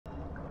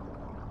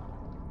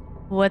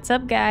What's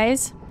up,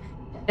 guys?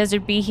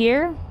 DesertBee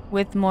here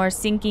with more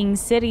Sinking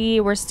City.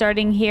 We're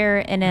starting here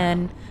in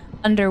an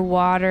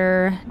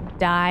underwater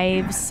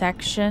dive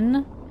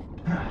section.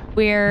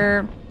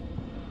 We're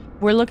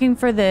looking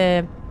for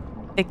the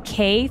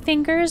K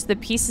thinkers, the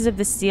pieces of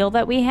the seal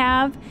that we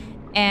have.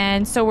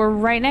 And so we're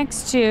right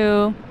next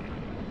to,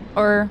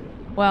 or,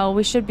 well,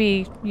 we should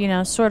be, you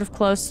know, sort of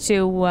close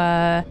to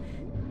one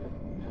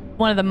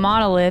of the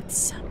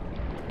monoliths.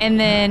 And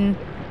then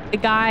the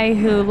guy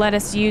who let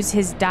us use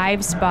his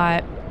dive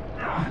spot,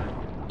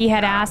 he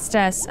had asked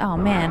us, oh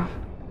man,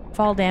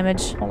 fall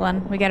damage. Hold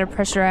on, we gotta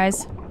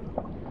pressurize.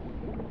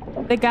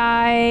 The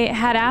guy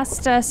had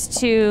asked us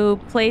to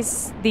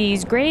place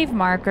these grave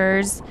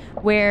markers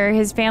where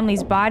his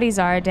family's bodies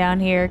are down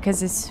here,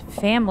 because his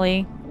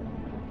family,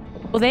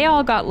 well, they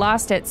all got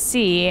lost at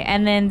sea,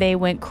 and then they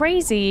went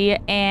crazy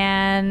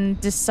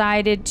and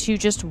decided to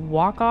just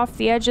walk off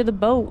the edge of the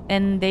boat,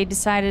 and they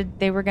decided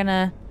they were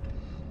gonna,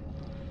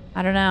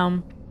 I don't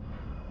know,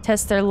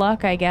 test their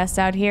luck, I guess,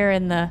 out here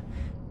in the...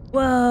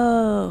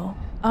 Whoa!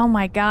 Oh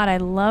my god, I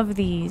love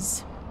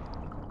these.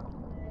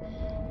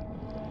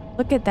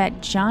 Look at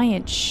that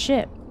giant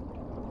ship.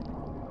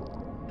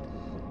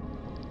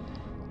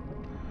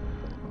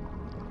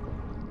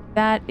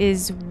 That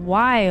is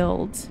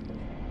wild.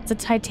 It's a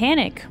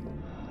Titanic.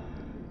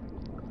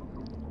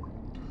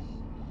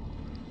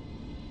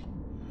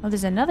 Oh,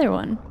 there's another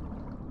one.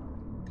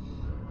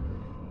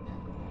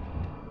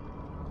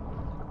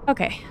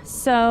 Okay,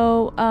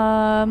 so,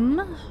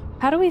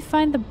 how do we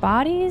find the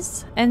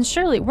bodies? And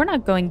surely, we're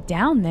not going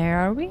down there,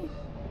 are we?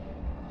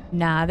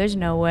 Nah, there's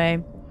no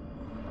way.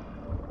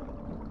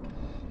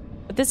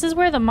 But this is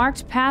where the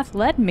marked path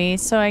led me,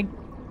 so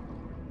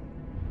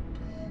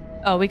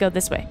oh, we go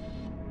this way.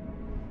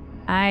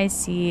 I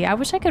see. I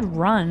wish I could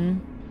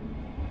run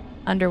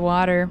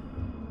underwater.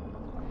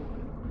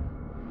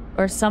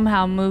 Or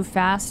somehow move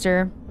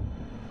faster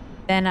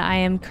than I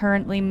am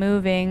currently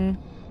moving.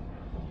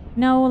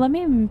 No, let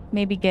me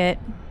maybe get...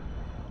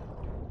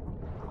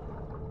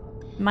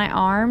 Am I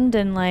armed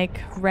and,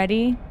 like,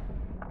 ready?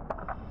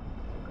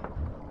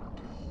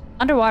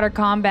 Underwater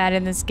combat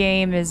in this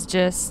game is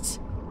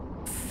just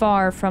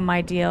far from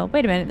ideal.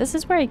 Wait a minute, this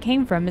is where I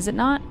came from, is it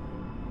not?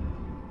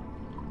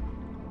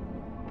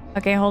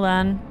 Okay, hold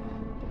on.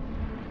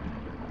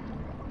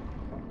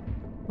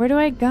 Where do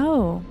I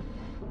go?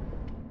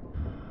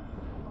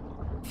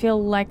 I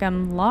feel like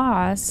I'm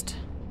lost.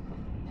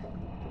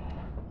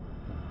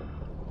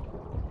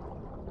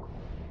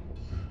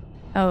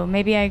 Oh,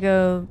 maybe I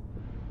go...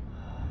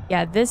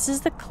 Yeah, this is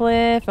the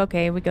cliff.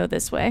 Okay, we go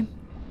this way.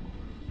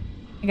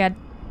 I got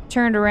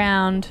turned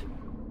around.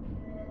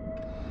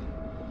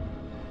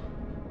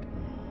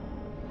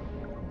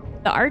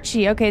 The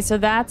Archie. Okay, so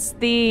that's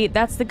the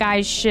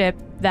guy's ship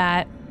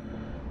that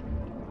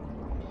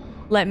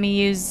let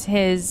me use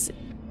his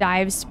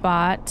dive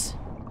spot.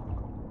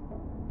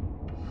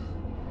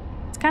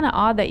 It's kind of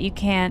odd that you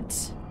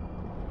can't,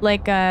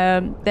 like,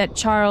 that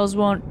Charles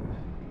won't...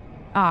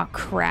 Aw,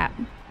 crap.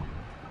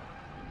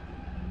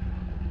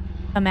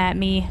 Come at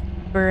me,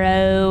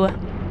 bro.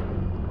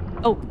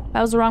 Oh,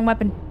 that was the wrong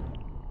weapon.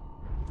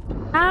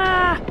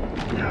 Ah!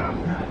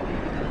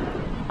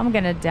 I'm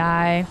gonna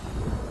die.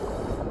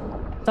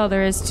 That's all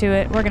there is to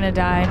it. We're gonna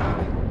die.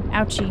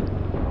 Ouchie.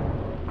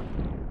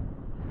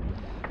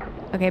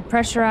 Okay,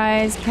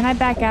 pressurize. Can I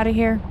back out of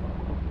here?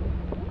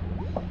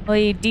 Well,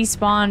 he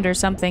despawned or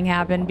something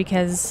happened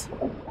because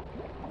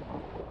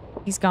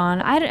he's gone.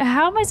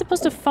 How am I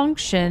supposed to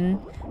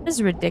function? This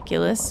is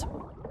ridiculous.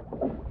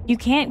 You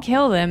can't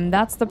kill them,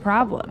 that's the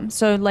problem.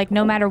 So, like,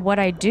 no matter what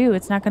I do,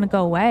 it's not gonna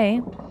go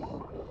away.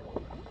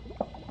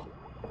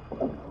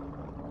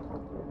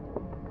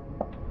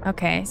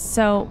 Okay,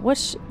 so,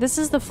 this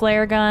is the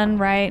flare gun,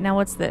 right? Now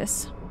what's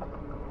this?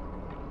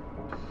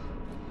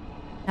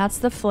 That's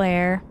the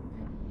flare.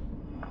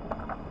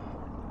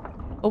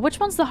 But which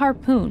one's the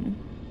harpoon?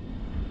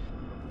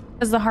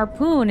 Because the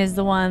harpoon is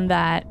the one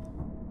that...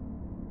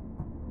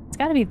 It's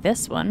gotta be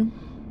this one.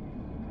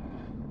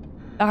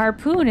 The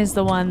harpoon is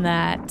the one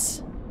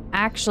that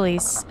actually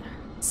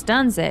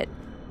stuns it.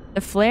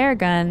 The flare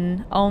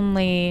gun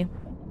only...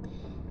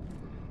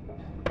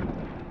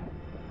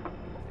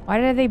 Why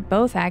are they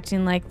both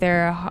acting like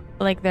they're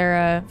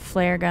a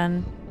flare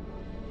gun?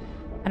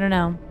 I don't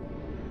know.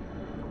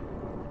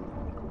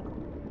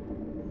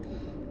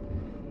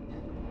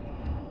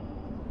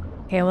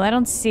 Okay, well, I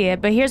don't see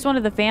it, but here's one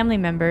of the family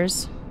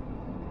members.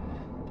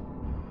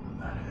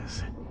 That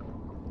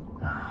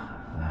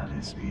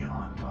is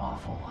beyond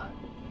awful.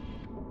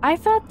 I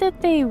thought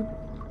that they...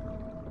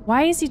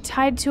 Why is he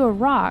tied to a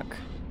rock?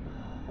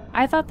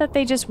 I thought that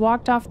they just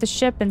walked off the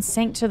ship and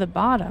sank to the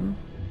bottom.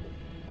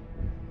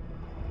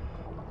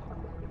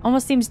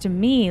 Almost seems to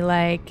me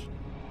like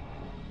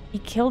he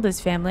killed his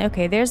family.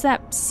 Okay, there's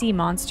that sea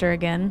monster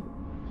again.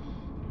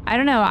 I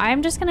don't know.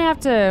 I'm just gonna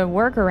have to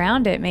work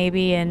around it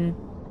maybe and...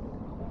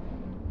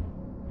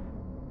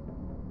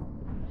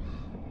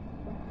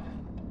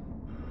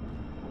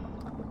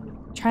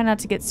 try not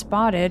to get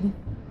spotted.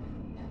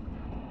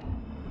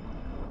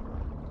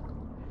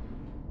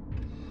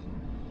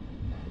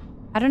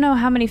 I don't know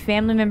how many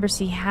family members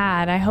he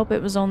had. I hope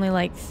it was only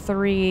like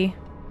 3.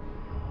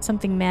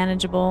 Something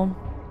manageable.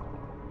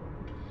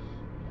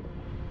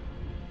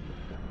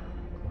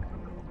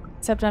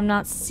 Except I'm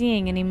not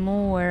seeing any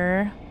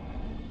more.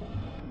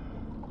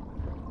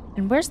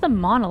 And where's the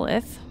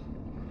monolith?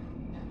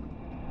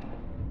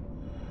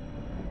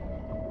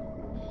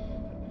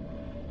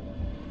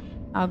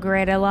 Oh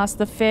great, I lost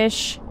the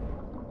fish.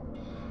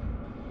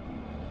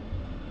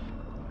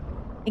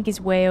 I think he's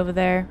way over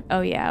there.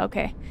 Oh yeah,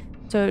 okay.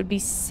 So it would be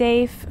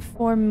safe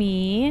for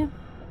me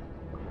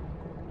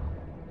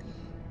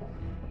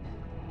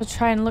to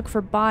try and look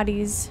for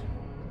bodies.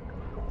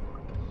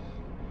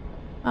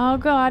 Oh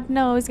god,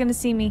 no, he's gonna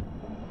see me.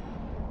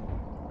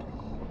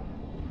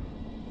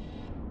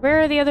 Where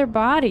are the other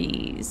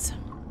bodies?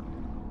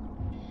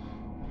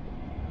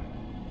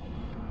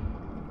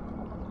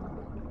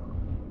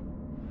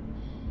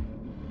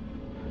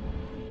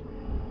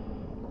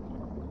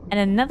 And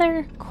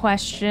another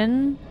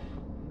question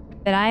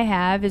that I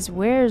have is,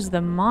 where's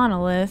the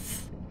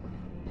monolith?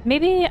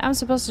 Maybe I'm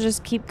supposed to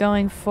just keep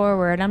going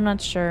forward. I'm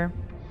not sure.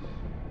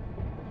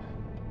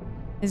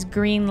 His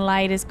green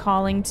light is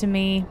calling to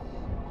me.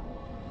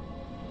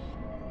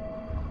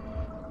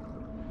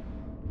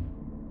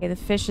 Okay, the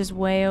fish is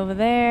way over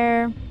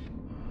there.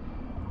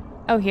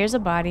 Oh, here's a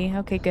body.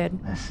 Okay, good.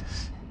 This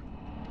is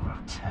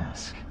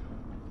grotesque.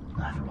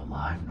 Neither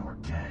alive nor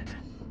dead.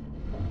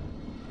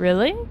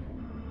 Really?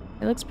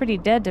 It looks pretty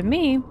dead to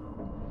me.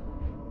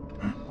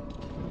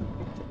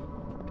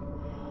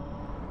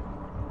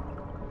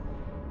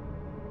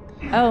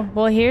 Oh,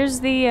 well, here's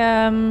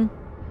the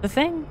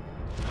thing.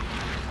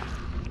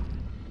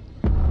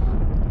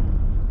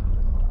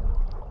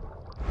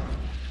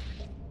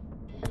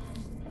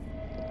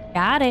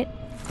 Got it.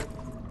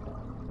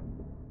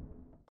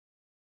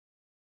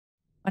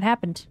 What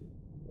happened?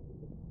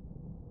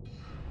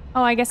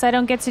 Oh, I guess I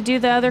don't get to do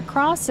the other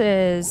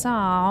crosses.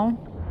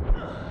 Oh.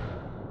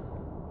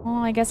 Well,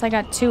 I guess I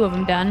got 2 of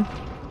them done.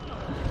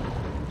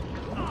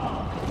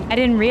 I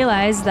didn't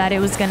realize that it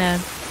was gonna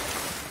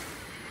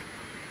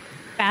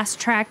fast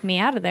track me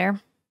out of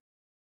there.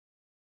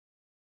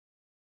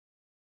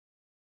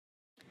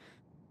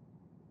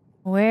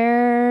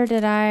 Where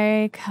did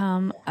I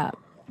come up?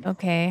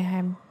 Okay,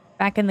 I'm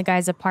back in the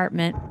guy's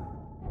apartment.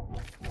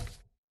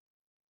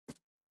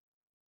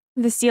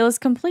 The seal is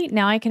complete.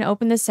 Now I can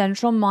open the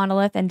central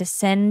monolith and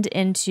descend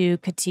into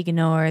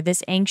Katiganor.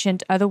 This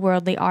ancient,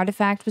 otherworldly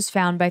artifact was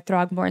found by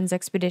Throgmorton's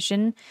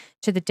expedition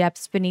to the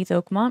depths beneath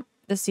Oakmont.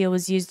 The seal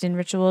was used in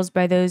rituals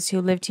by those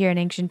who lived here in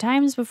ancient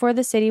times before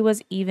the city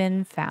was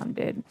even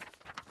founded.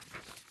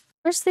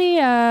 Where's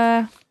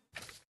the,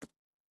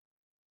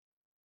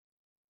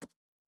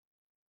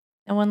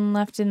 no one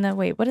left in the...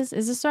 Wait, what is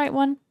this the right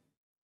one?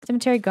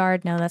 Cemetery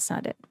guard? No, that's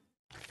not it.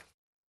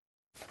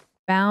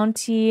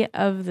 Bounty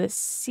of the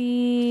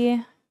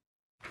Sea.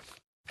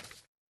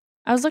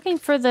 I was looking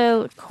for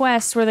the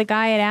quest where the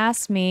guy had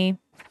asked me.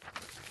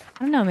 I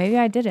don't know, maybe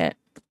I did it.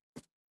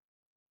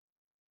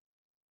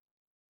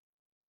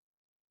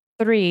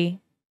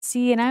 3.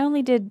 See, and I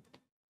only did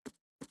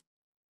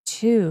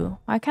 2.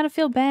 I kind of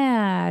feel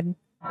bad.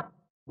 I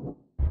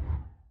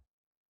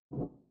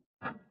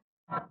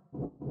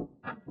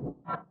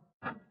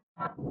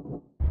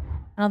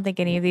don't think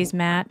any of these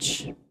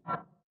match.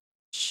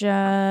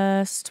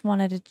 Just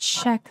wanted to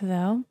check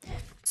though.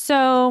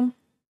 So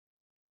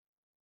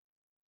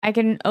I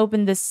can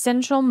open the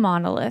central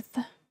monolith.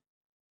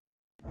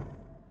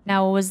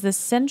 Now, was the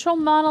central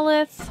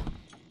monolith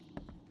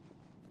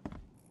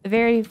the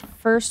very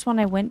first one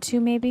I went to,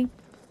 maybe?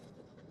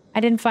 I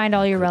didn't find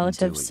all your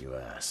relatives. Do what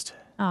you asked.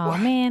 Oh,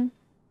 man.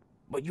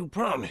 But you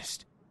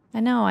promised. I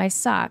know, I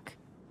suck.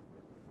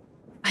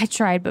 I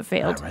tried but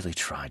failed. I really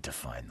tried to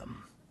find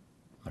them,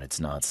 but it's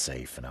not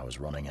safe and I was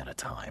running out of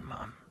time.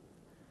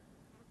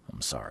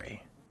 I'm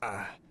sorry.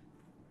 I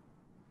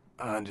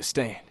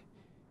understand.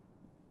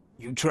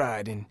 You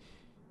tried, and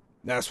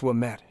that's what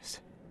matters.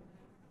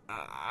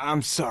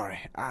 I'm sorry.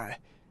 I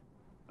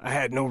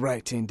had no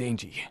right to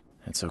endanger you.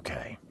 It's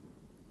okay.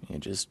 You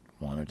just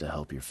wanted to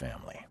help your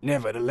family.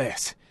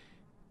 Nevertheless,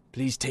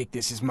 please take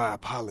this as my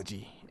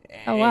apology.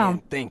 Oh, wow.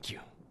 And thank you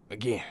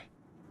again.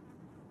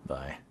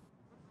 Bye.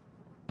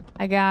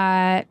 I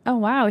got... Oh,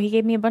 wow, he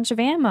gave me a bunch of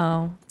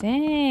ammo.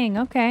 Dang,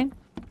 okay.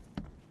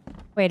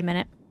 Wait a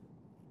minute.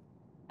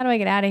 How do I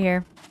get out of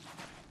here?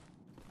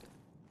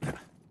 You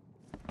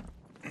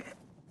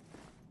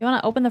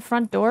want to open the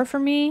front door for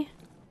me?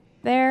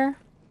 There?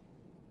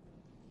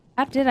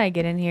 How did I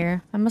get in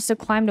here? I must have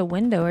climbed a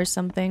window or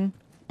something.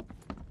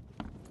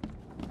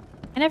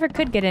 I never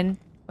could get in.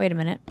 Wait a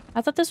minute.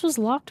 I thought this was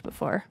locked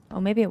before. Oh,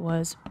 maybe it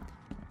was.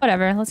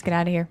 Whatever, let's get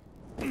out of here.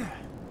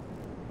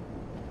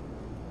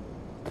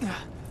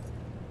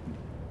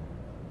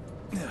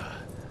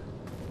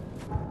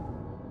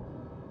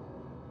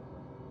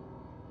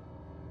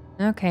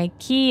 Okay,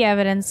 key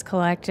evidence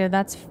collected.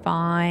 That's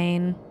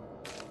fine.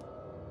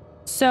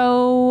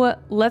 So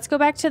let's go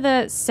back to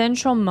the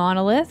central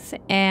monolith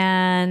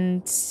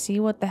and see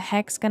what the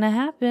heck's gonna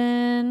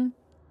happen.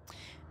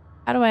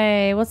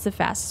 What's the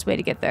fastest way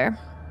to get there?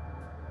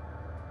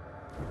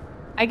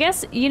 I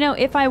guess, you know,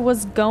 if I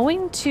was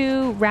going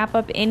to wrap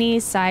up any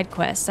side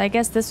quests, I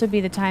guess this would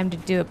be the time to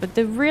do it. But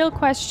the real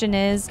question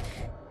is,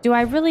 do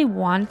I really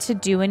want to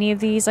do any of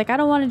these? Like, I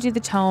don't want to do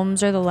the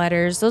tomes or the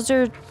letters. Those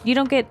are, you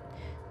don't get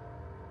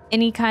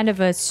any kind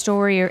of a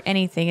story or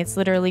anything. It's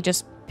literally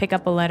just pick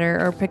up a letter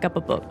or pick up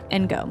a book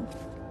and go.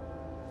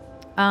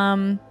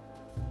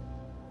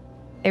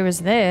 There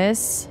was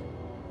this.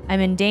 I'm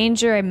in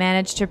danger. I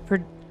managed to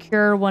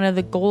procure one of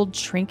the gold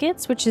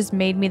trinkets, which has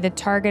made me the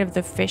target of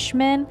the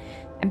fishmen.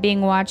 I'm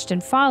being watched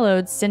and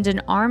followed. Send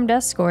an armed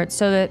escort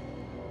so that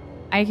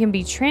I can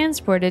be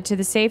transported to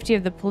the safety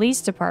of the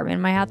police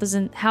department. My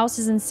house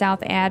is in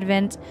South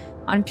Advent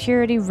on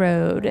Purity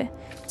Road.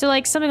 So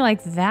like something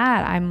like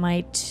that I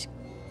might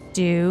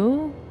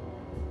do.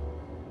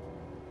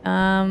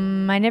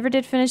 I never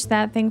did finish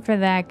that thing for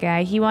that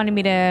guy. He wanted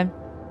me to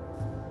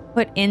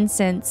put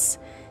incense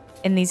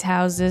in these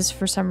houses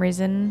for some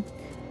reason.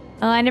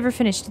 I never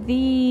finished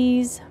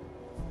these.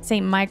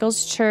 St.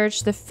 Michael's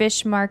Church, the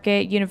Fish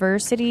Market,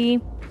 University.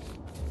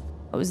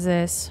 What was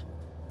this?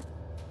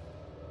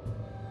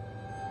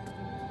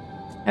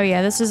 Oh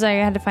yeah, this was I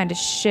had to find a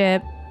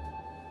ship.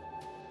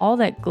 All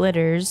that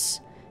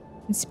glitters.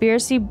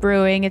 Conspiracy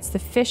Brewing, it's the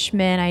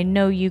fishmen. I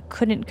know you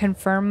couldn't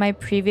confirm my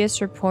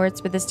previous reports,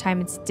 but this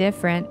time it's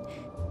different.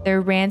 Their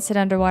rancid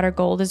underwater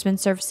gold has been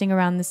surfacing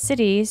around the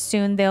city.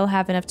 Soon they'll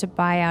have enough to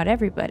buy out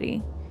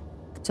everybody.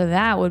 So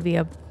that would be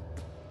a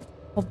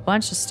whole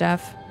bunch of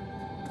stuff.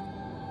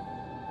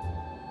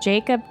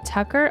 Jacob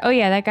Tucker? Oh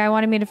yeah, that guy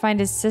wanted me to find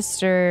his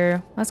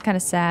sister. That's kind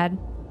of sad.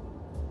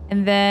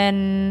 And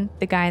then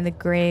the guy in the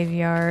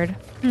graveyard.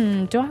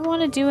 Do I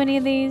want to do any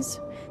of these?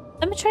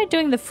 Let me try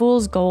doing the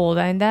Fool's Gold.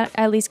 I mean, that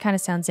at least kind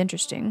of sounds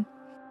interesting.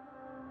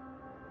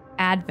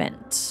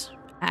 Advent.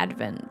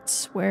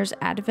 Advent. Where's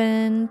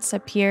Advent?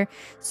 Up here.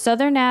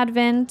 Southern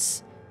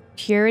Advent.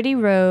 Purity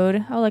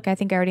Road. Oh, look, I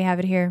think I already have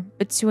it here.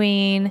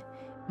 Between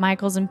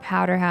Michael's and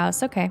Powder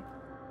House. Okay.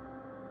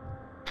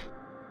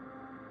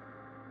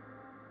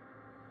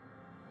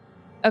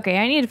 Okay,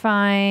 I need to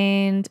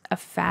find a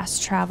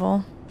fast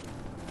travel.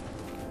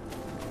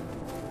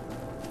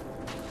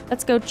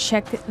 Let's go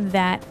check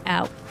that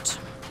out.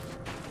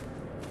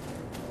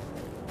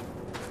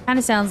 Kind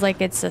of sounds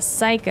like it's a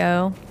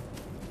psycho.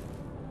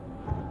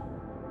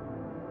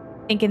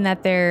 Thinking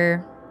that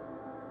they're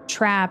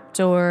trapped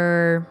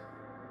or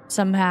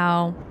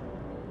somehow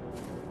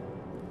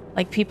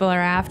like people are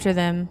after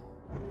them.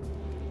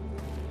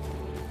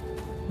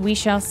 We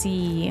shall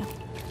see.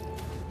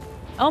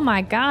 Oh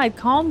my God,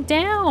 calm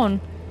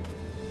down.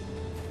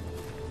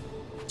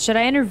 Should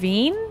I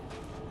intervene?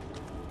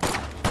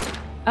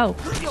 Oh.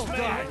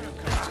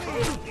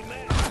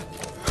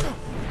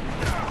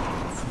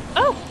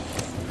 Oh!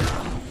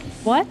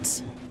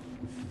 What?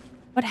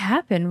 What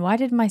happened? Why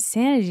did my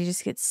sanity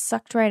just get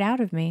sucked right out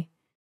of me?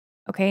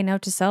 Okay,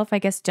 note to self, I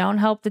guess don't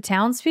help the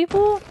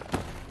townspeople?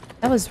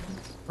 That was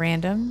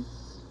random.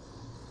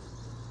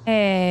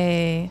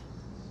 Hey.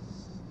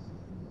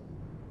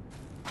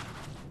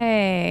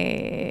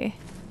 Hey.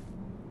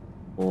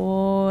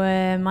 Oh,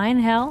 am I in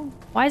hell?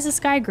 Why is the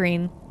sky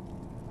green?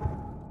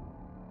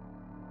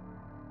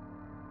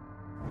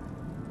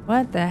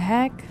 What the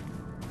heck?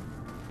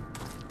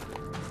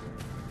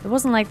 It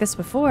wasn't like this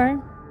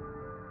before.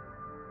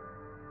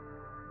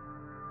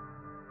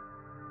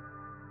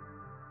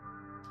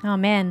 Oh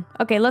man.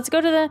 Okay, let's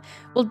go to the...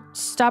 We'll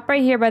stop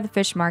right here by the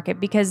fish market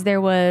because there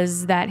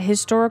was that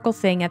historical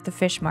thing at the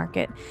fish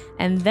market.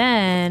 And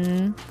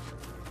then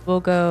we'll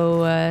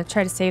go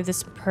try to save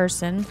this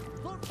person.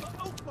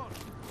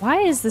 Why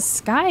is the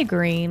sky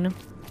green?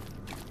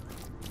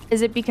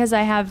 Is it because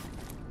I have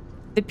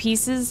the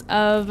pieces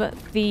of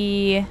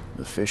the...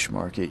 The fish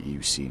market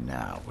you see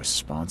now was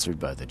sponsored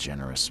by the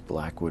generous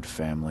Blackwood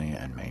family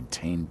and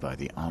maintained by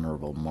the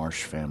Honorable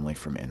Marsh family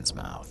from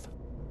Innsmouth.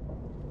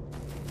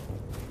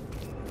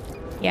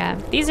 Yeah,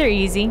 these are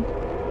easy.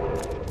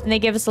 And they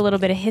give us a little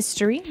bit of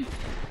history.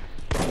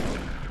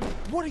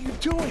 What are you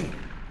doing?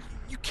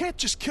 You can't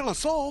just kill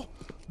us all.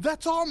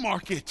 That's our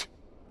market.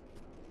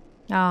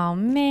 Oh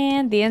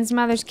man, the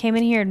Innsmouthers came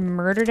in here and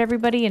murdered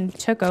everybody and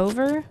took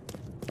over?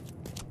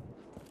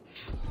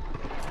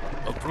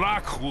 The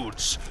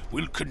Blackwoods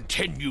will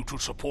continue to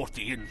support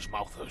the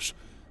Innsmouthers,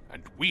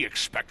 and we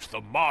expect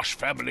the Marsh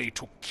family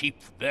to keep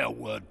their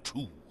word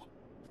too.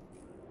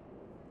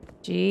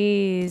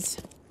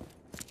 Jeez.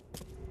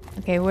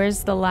 Okay,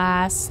 where's the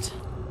last?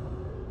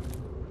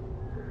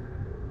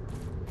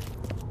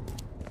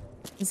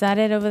 Is that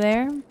it over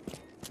there?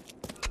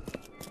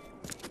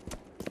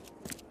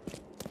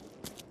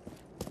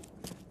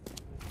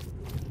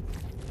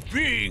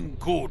 Being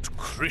good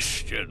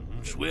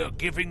Christians, we're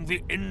giving the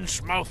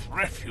Innsmouth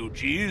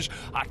refugees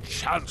a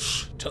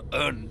chance to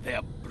earn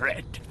their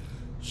bread.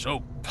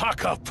 So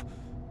pack up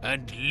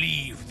and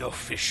leave the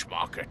fish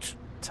market.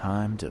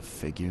 Time to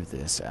figure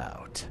this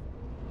out.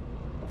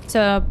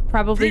 So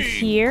probably Being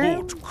here.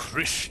 good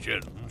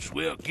Christians,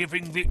 we're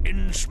giving the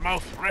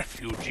Innsmouth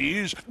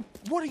refugees.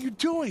 What are you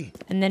doing?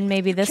 And then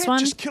maybe this Can't one.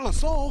 just kill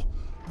us all.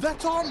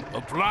 That's our...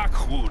 The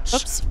Blackwoods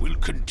Oops. will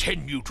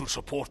continue to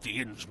support the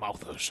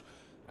Innsmouthers,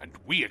 and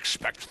we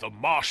expect the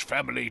Marsh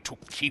family to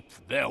keep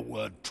their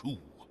word too.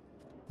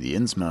 The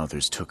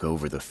Innsmouthers took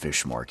over the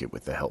fish market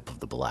with the help of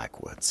the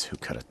Blackwoods, who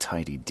cut a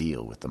tidy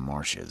deal with the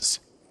Marshes.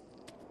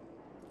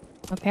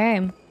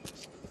 Okay.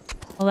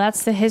 Well,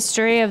 that's the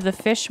history of the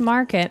fish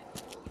market.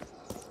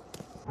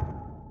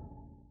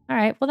 All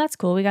right, well, that's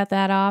cool. We got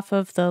that off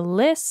of the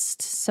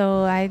list,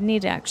 so I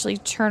need to actually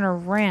turn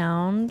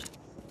around.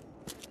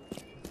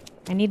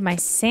 I need my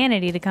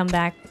sanity to come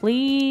back,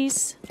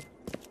 please.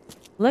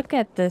 Look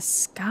at the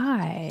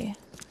sky.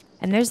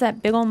 And there's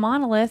that big old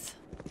monolith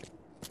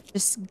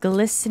just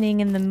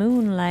glistening in the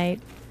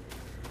moonlight.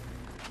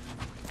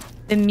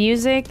 The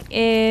music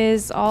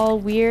is all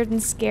weird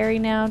and scary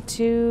now,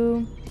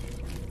 too.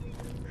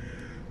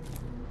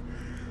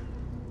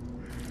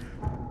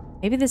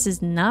 Maybe this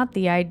is not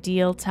the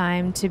ideal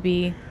time to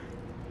be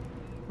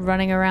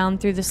running around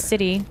through the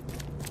city.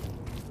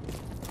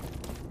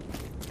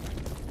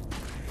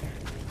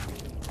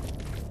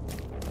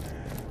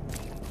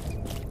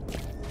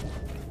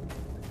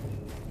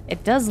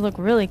 It does look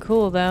really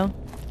cool, though.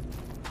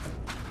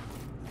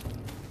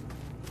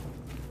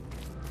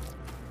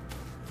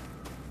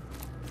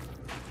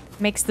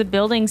 Makes the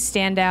buildings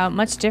stand out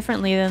much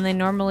differently than they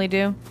normally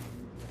do.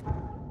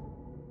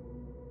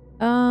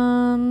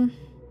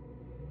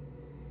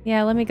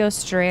 Yeah, let me go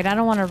straight. I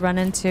don't want to run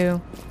into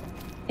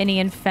any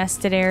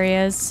infested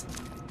areas.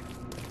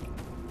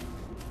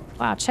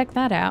 Wow, check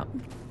that out.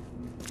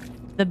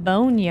 The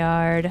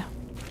boneyard.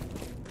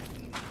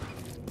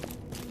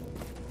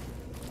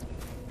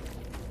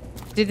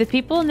 Do the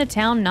people in the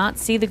town not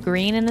see the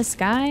green in the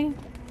sky?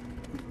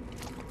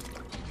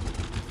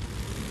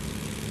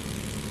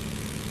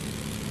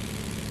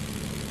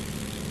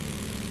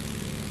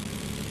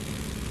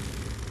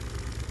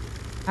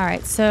 All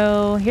right,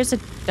 so here's a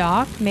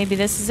dock. Maybe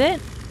this is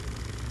it.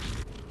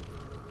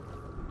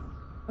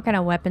 What kind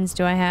of weapons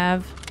do I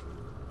have?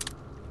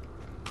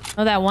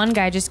 Oh, that one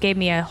guy just gave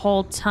me a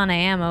whole ton of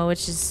ammo,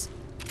 which is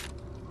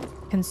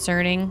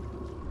concerning.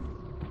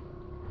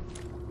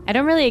 I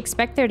don't really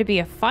expect there to be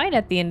a fight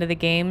at the end of the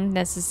game,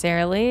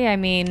 necessarily. I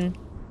mean...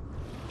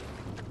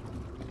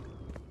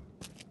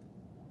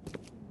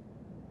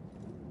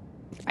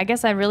 I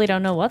guess I really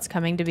don't know what's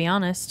coming, to be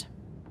honest.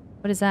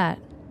 What is that?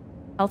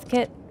 Health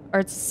kit? Or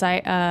it's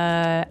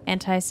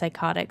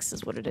antipsychotics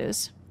is what it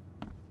is.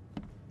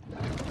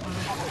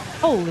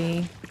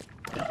 Holy.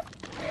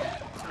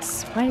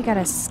 Why you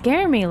gotta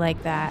scare me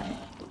like that?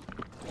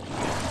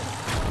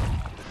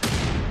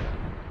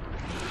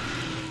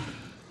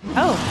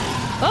 Oh.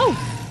 Oh!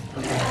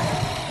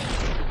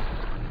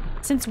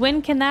 Since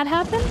when can that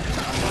happen?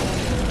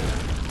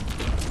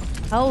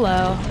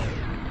 Hello.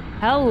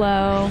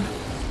 Hello.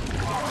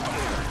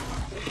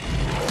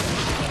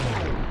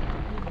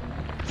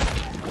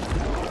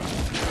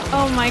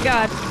 Oh my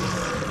god.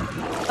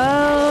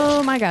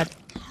 Oh my god.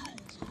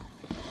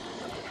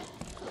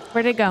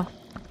 Where'd it go?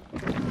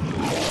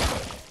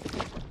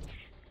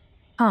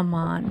 Come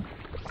on.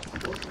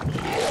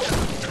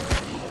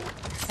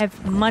 I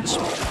have much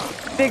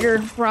bigger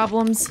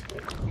problems.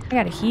 I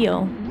gotta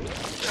heal.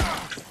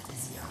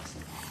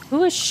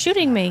 Who is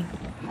shooting me?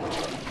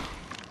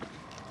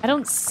 I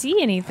don't see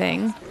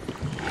anything.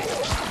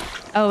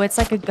 Oh, it's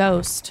like a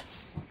ghost.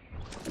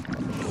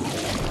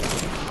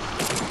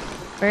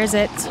 Where is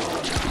it?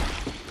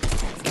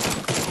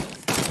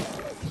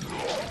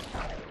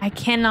 I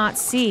cannot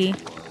see.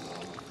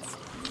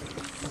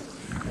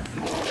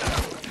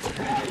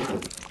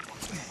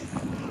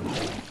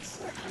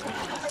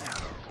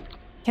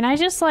 Can I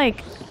just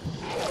like...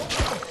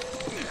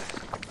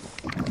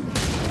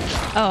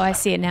 Oh, I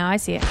see it now. I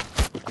see it.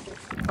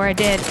 Or I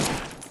did.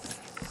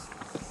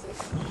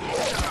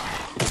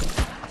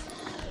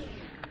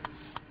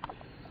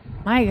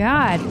 My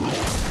god.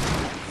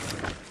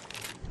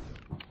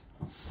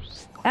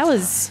 That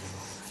was...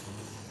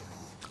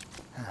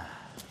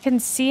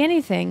 Couldn't see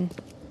anything.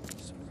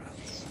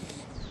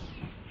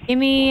 Give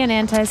me an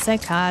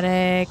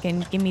antipsychotic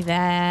and give me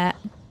that.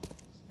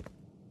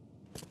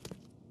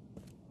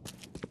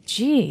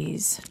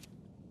 Jeez.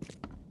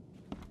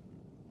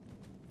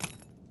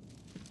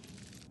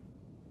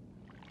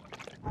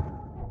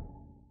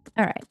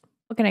 All right.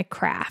 What can I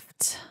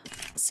craft?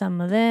 Some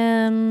of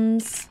them.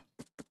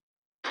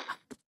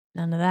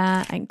 None of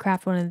that. I can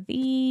craft one of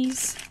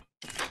these.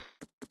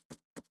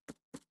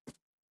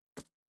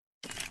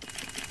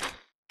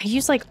 I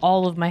used like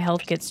all of my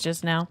health kits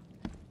just now.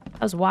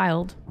 That was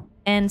wild.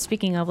 And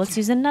speaking of, let's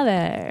use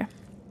another.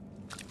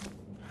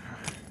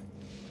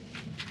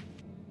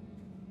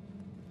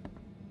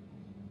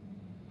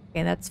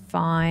 Okay, that's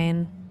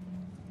fine.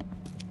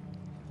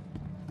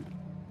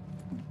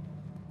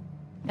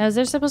 Now, is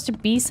there supposed to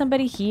be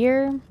somebody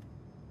here?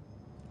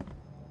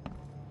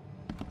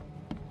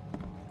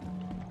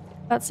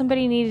 Thought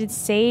somebody needed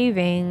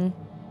saving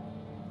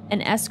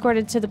and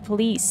escorted to the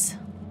police.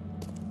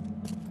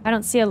 I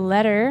don't see a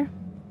letter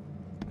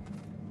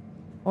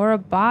or a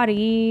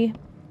body.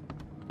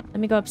 Let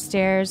me go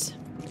upstairs.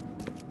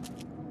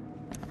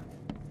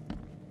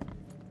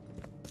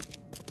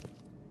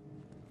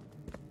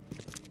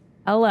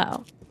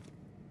 Hello.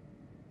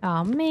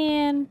 Oh,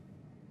 man.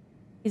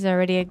 He's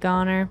already a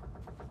goner.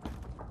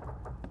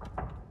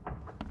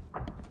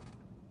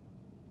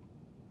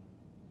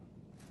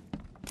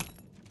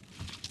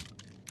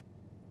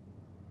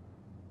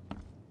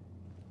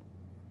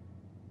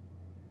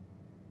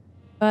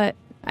 But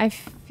I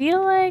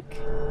feel like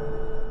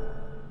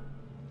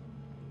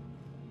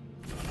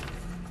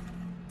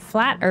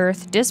flat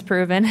Earth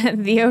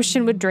disproven. The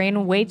ocean would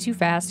drain way too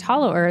fast.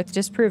 Hollow Earth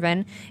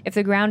disproven. If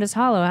the ground is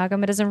hollow, how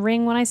come it doesn't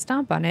ring when I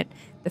stomp on it?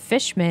 The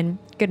fishmen,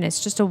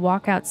 goodness, just a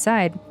walk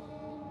outside.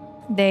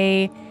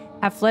 They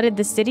have flooded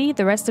the city,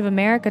 the rest of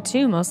America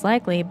too, most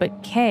likely.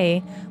 But Kay,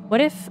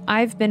 what if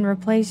I've been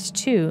replaced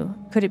too?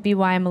 Could it be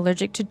why I'm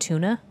allergic to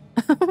tuna?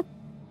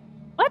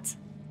 What?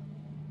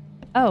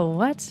 Oh,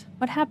 what?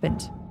 What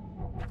happened?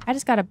 I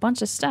just got a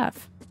bunch of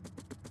stuff.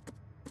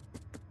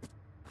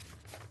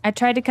 I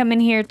tried to come in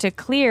here to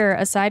clear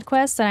a side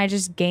quest and I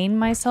just gained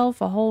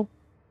myself a whole...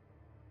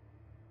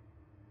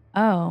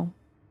 Oh.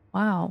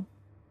 Wow.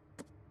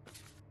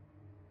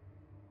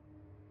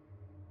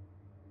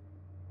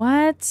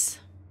 What?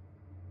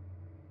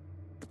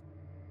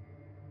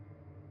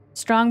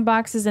 Strong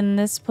boxes in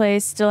this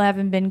place still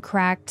haven't been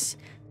cracked.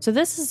 So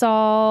this is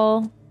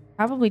all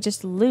probably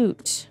just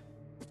loot.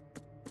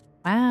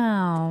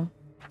 Wow.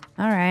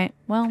 All right.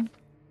 Well.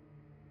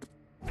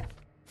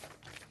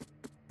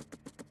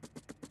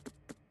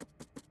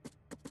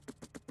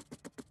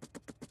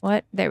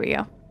 What? There we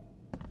go.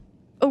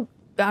 Oh,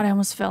 God, I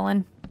almost fell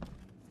in.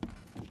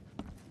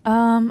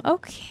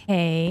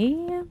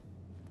 Okay.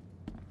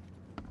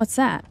 What's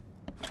that?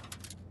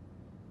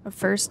 A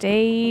first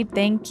aid.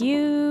 Thank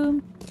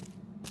you.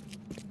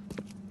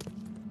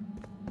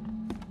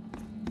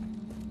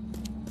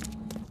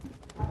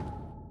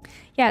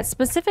 Yeah, it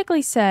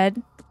specifically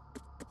said...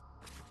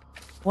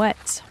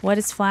 What? What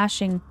is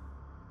flashing?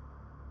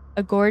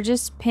 A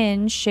gorgeous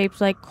pin shaped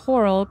like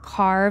coral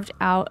carved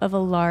out of a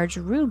large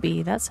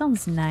ruby. That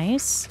sounds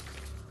nice.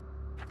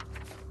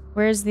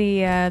 Where's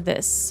the,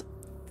 this?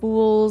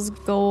 Fool's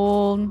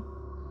gold.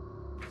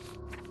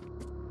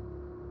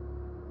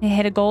 They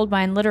hit a gold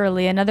mine,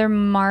 literally. Another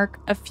mark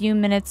a few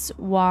minutes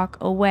walk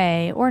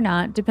away. Or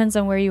not. Depends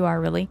on where you are,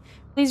 really.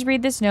 Please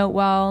read this note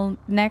while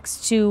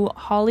next to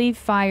Holly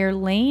Fire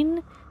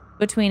Lane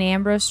between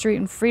Ambrose Street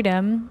and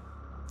Freedom.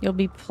 You'll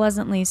be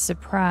pleasantly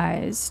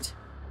surprised.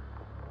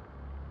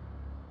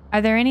 Are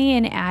there any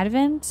in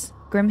Advent?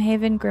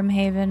 Grimhaven,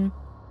 Grimhaven.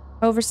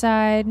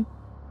 Overside.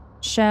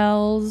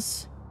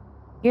 Shells.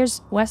 Here's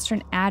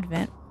Western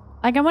Advent.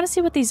 Like, I want to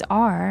see what these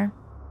are.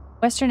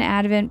 Western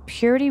Advent,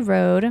 Purity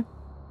Road.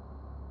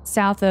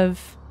 South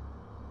of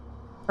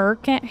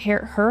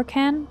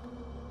Hurricane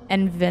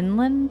and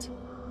Vinland.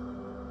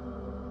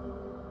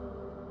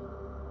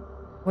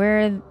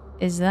 Where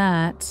is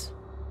that?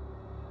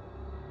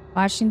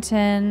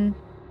 Washington.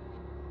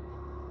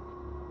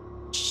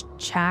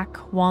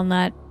 Chack,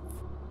 Walnut,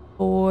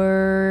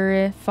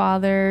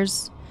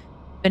 Forefathers,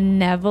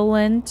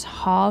 Benevolent,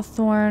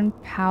 Hawthorne,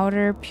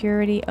 Powder,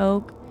 Purity,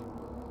 Oak.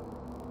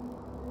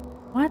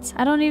 What?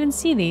 I don't even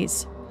see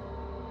these.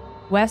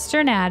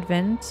 Western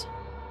Advent,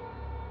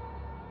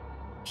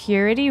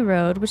 Purity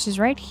Road, which is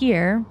right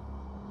here.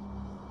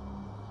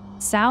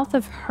 South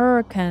of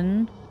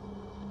Hurricane.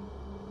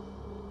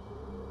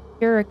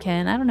 I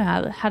don't know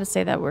how to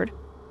say that word.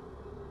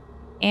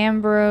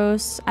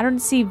 Ambrose. I don't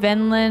see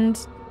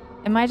Vinland.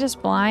 Am I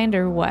just blind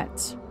or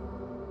what?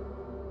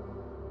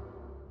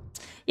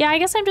 Yeah, I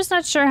guess I'm just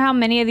not sure how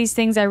many of these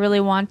things I really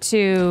want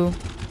to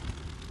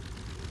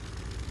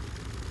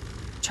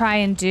try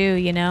and do,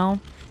 you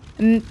know?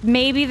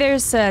 Maybe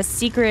there's a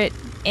secret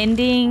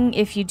ending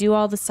if you do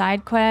all the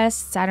side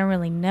quests. I don't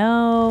really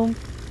know.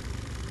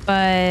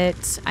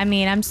 But, I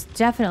mean, I'm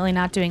definitely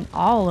not doing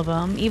all of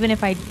them, even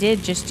if I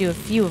did just do a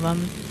few of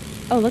them.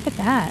 Oh, look at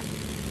that.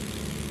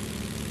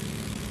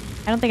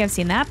 I don't think I've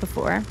seen that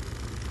before.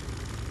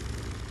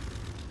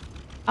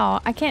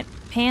 Oh, I can't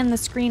pan the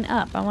screen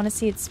up. I want to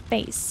see its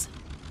face.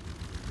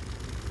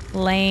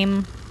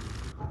 Lame.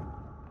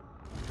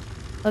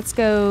 Let's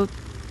go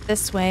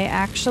this way,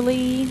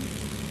 actually.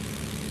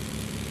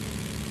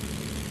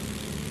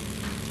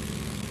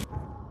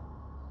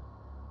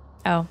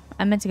 Oh,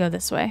 I meant to go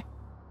this way.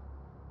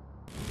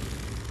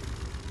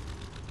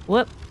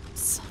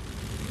 Whoops.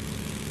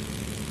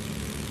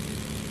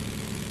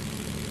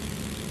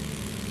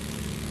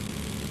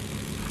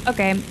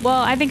 Okay,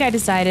 well, I think I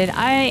decided.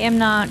 I am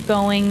not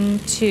going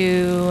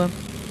to...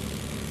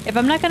 If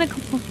I'm not going to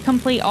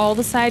complete all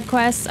the side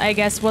quests, I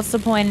guess what's the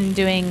point in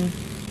doing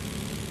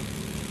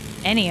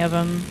any of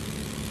them,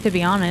 to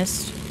be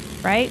honest,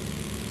 right?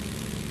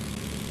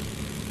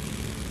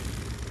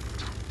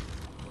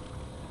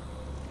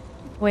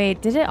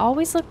 Wait, did it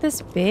always look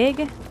this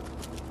big?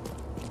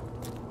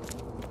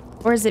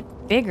 Or is it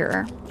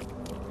bigger?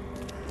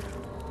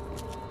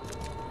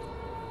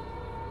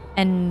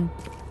 And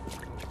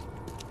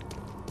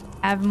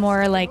have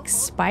more, like,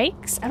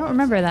 spikes? I don't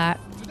remember that.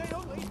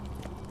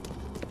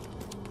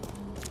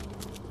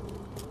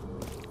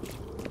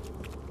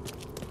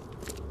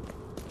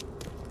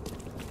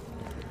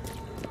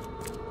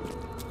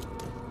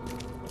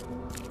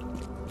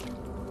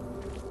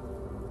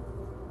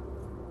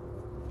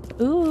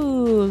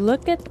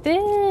 look at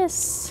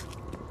this.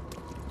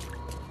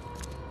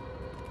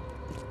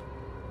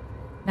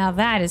 Now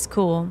that is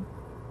cool.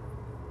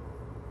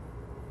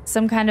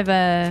 Some kind of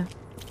an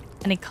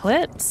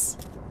eclipse?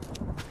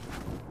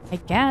 I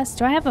guess.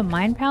 Do I have a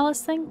Mind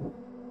Palace thing?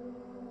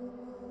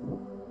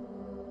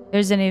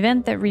 There's an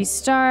event that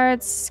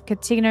restarts.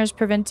 Containers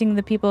preventing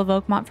the people of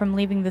Oakmont from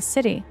leaving the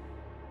city.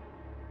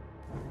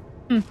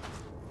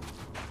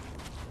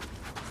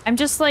 I'm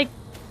just like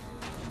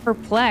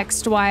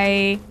perplexed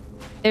why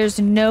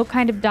there's no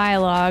kind of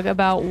dialogue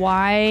about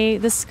why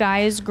the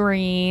sky is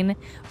green.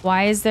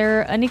 Why is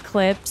there an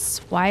eclipse?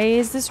 Why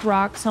is this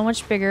rock so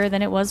much bigger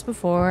than it was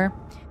before?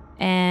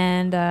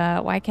 And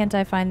why can't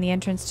I find the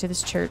entrance to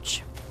this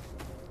church?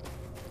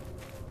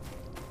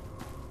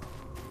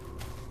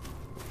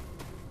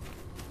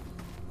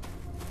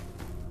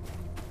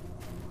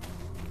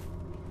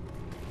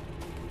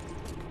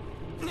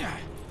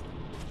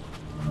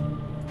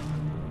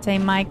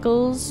 St.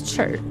 Michael's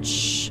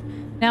Church.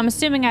 Now I'm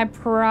assuming I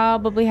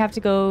probably have to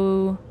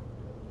go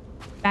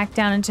back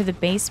down into the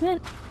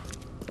basement.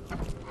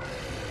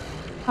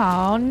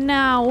 Oh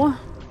no.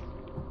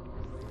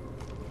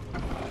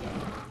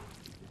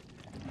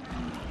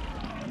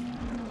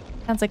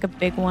 Sounds like a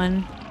big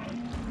one.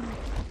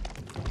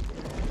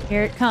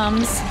 Here it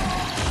comes.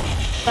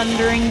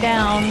 Thundering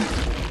down.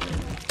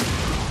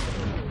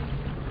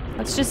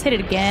 Let's just hit it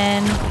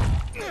again.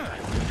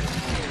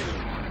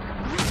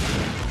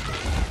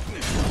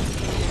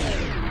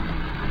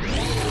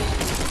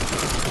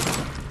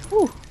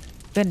 Whew.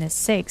 Goodness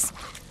sakes.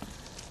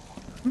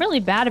 I'm really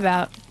bad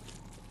about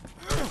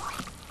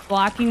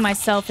blocking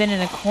myself in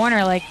a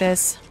corner like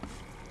this.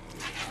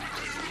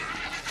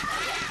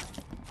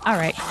 All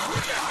right.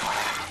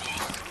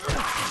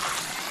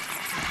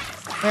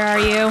 Where are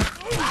you?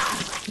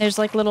 There's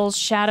like little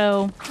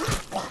shadow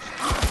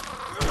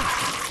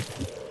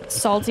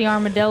salty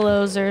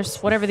armadillos or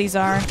whatever these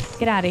are.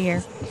 Get out of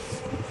here.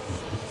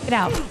 Get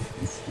out.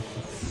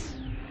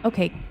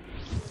 Okay.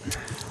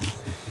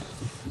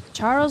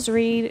 Charles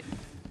Reed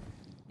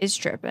is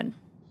tripping.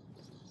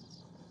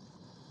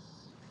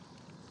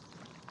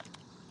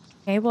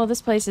 Okay, well,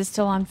 this place is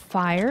still on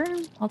fire.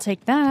 I'll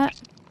take that.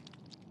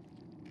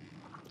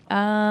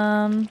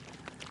 I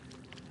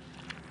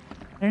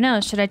don't know.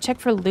 Should I check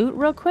for loot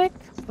real quick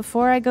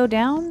before I go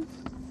down?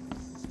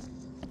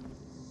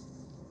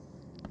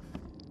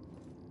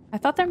 I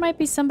thought there might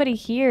be somebody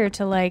here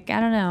to, like, I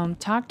don't know,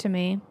 talk to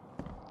me.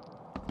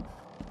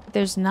 But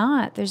there's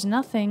not. There's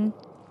nothing.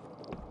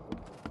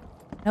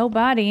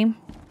 Nobody.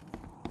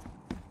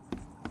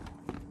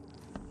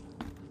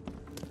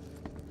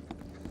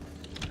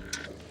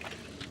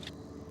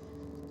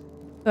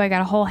 Oh, I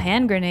got a whole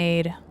hand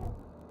grenade.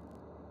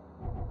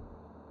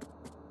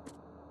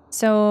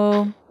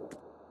 So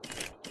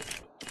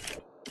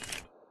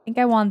I think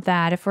I want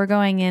that if we're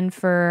going in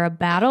for a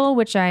battle,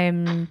 which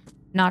I'm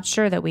not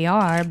sure that we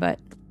are, but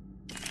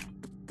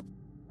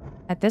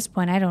at this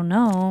point, I don't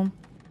know.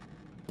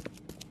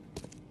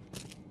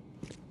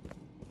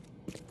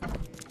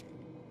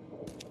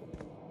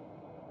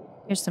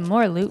 Here's some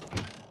more loot.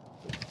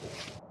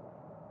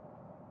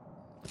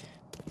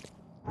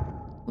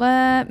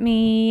 Let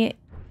me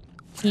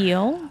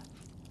heal.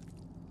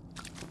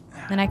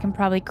 Then I can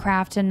probably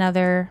craft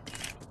another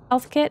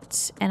health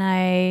kit, and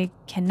I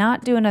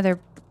cannot do another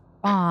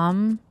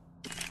bomb,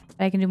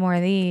 but I can do more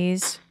of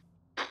these.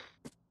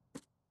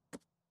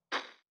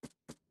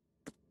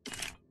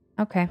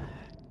 Okay.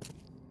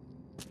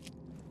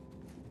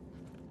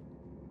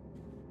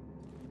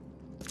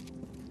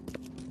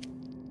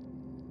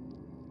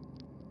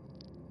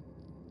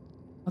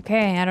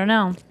 Okay, I don't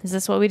know. Is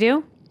this what we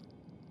do?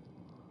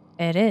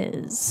 It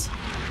is.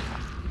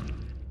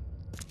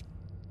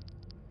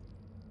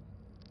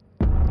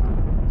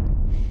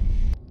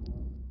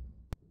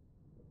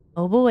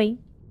 Oh boy.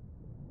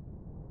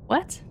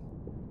 What?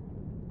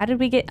 How did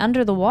we get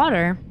under the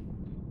water?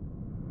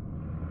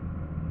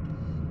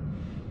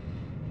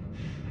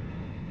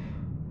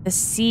 The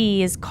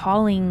sea is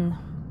calling.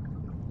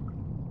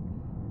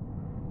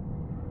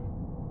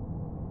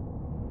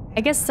 I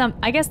guess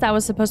that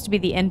was supposed to be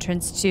the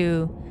entrance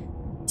to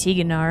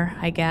Tiganar,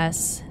 I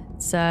guess.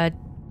 It's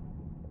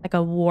like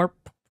a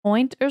warp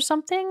point or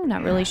something.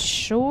 Not really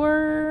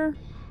sure.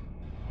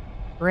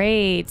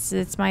 Great.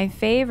 It's my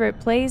favorite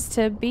place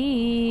to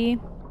be.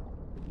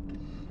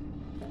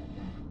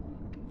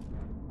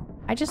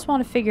 I just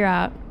want to figure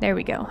out. There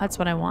we go. That's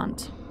what I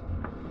want.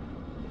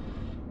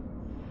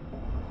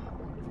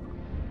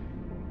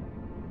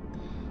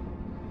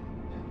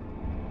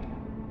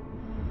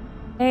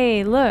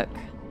 Hey, look.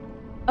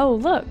 Oh,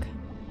 look.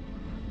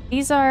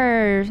 These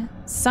are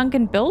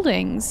sunken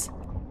buildings.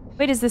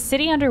 Wait, is the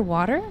city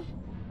underwater?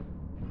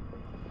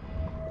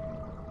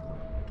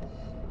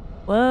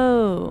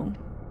 Whoa.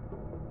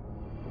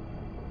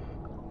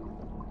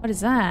 What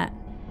is that?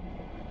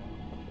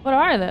 What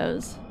are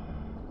those?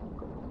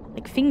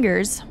 Like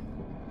fingers.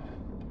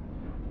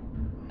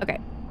 Okay.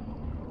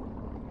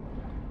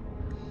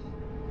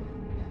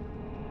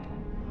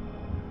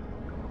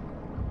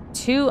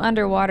 2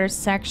 underwater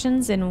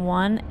sections in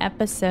 1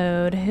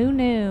 episode. Who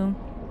knew?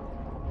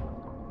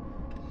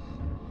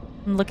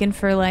 I'm looking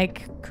for,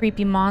 like,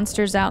 creepy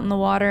monsters out in the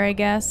water, I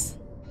guess.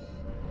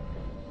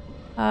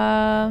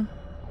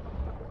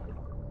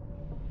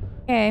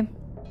 Okay.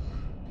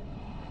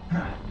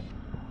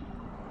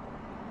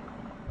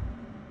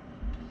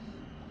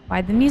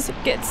 Why'd the music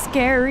get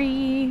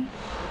scary?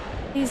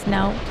 Please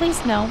no,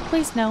 please no,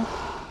 please no.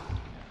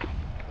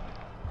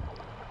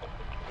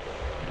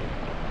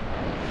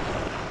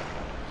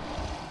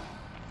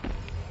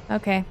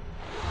 Okay.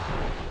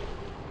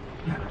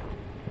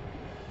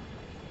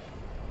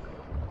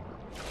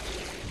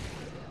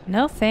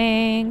 No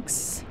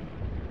thanks.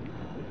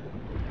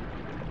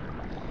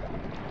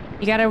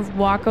 You gotta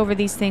walk over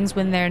these things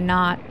when they're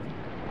not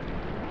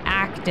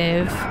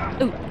active.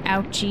 Ooh,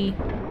 ouchie.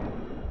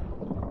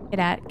 Get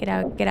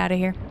out of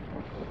here.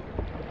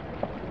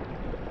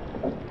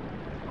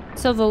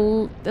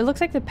 So it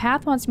looks like the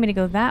path wants me to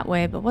go that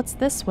way, but what's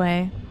this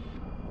way?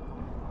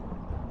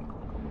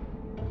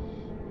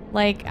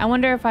 Like, I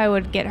wonder if I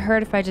would get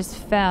hurt if I just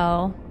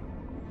fell.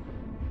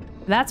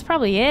 That's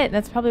probably it.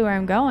 That's probably where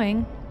I'm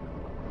going.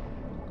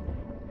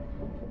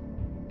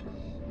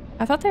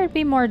 I thought there would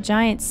be more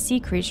giant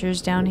sea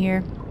creatures down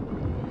here.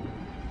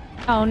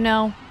 Oh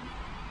no.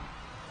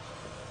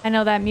 I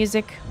know that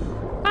music.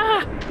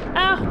 Ah!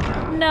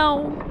 Ah!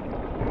 No!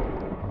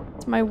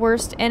 It's my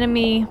worst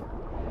enemy.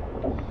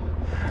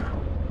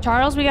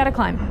 Charles, we gotta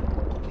climb.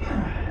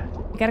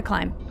 We gotta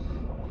climb.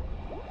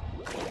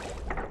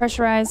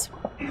 Pressurize.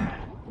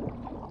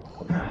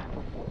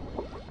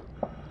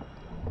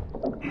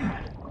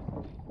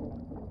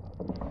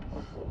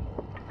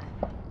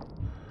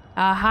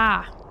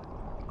 Aha!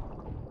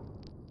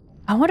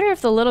 I wonder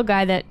if the little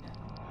guy that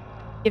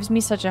gives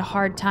me such a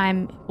hard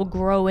time will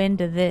grow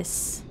into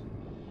this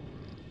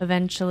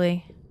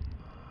eventually.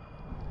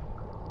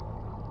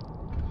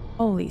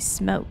 Holy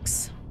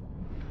smokes.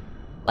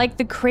 Like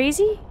the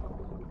crazy?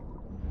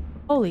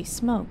 Holy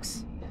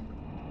smokes.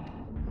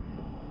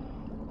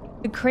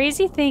 The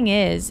crazy thing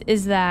is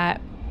that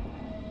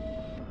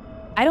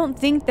I don't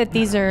think that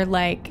these are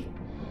like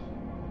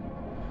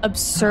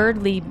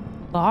absurdly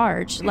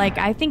large. Like,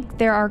 I think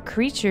there are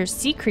creatures,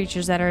 sea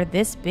creatures that are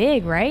this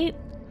big, right?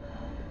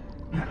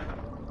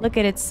 Look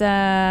at it's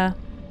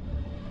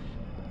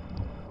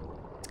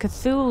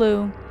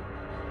Cthulhu.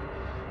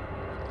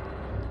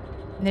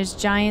 And there's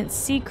giant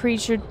sea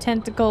creature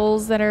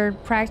tentacles that are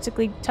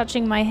practically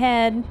touching my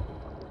head.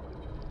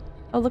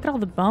 Oh, look at all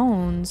the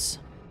bones.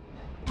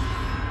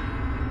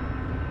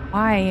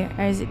 Why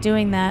is it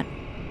doing that?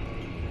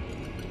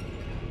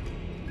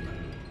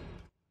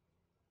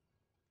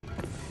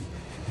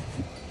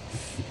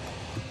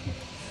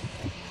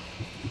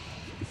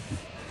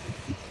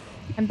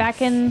 I'm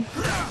back in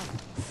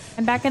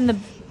the...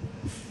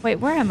 Wait,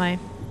 where am I?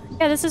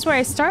 Yeah, this is where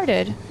I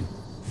started.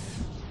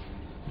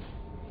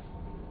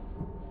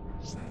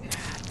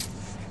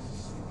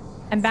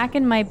 I'm back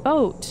in my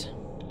boat.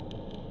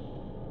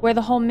 Where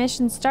the whole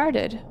mission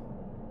started.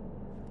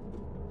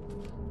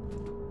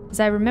 Because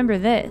I remember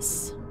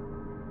this.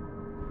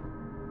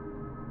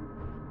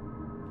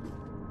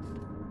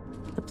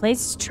 The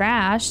place is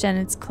trashed and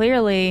it's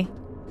clearly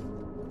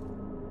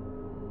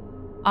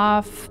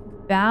off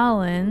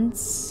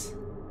balance.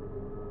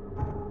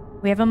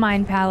 We have a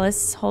mind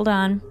palace. Hold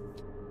on.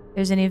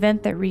 There's an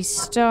event that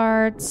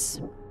restarts.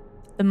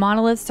 The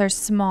monoliths are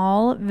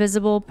small,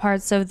 visible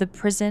parts of the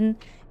prison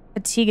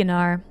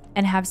Katiganar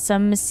and have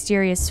some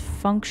mysterious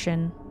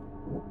function.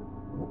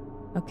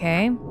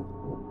 Okay.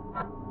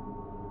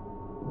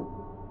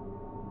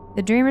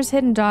 The dreamer's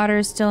hidden daughter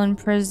is still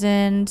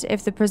imprisoned.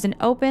 If the prison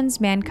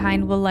opens,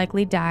 mankind will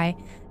likely die.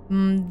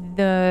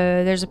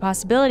 There's a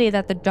possibility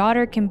that the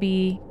daughter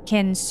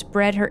can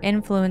spread her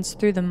influence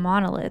through the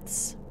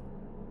monoliths.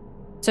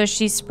 So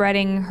she's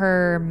spreading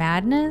her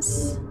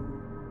madness?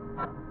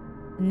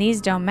 And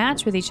these don't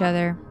match with each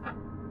other.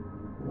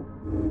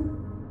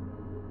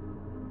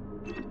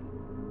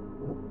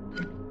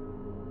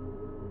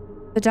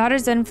 The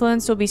daughter's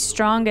influence will be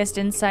strongest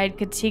inside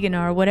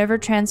Katiganar. Whatever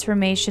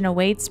transformation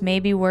awaits may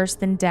be worse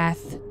than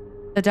death.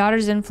 The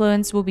daughter's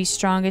influence will be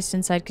strongest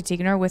inside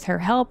Katiganar. With her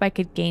help, I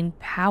could gain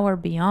power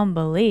beyond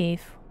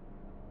belief.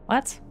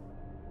 What?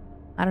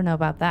 I don't know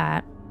about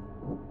that.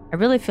 I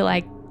really feel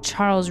like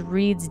Charles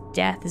Reed's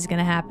death is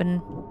gonna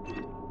happen.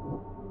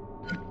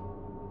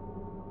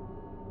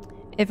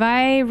 If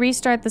I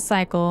restart the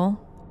cycle,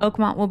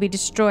 Oakmont will be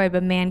destroyed,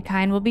 but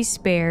mankind will be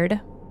spared.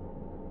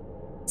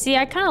 See,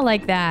 I kind of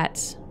like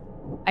that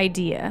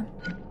idea.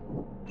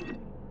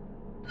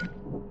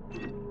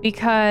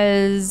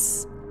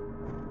 Because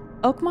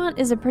Oakmont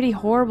is a pretty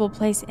horrible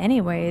place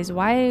anyways.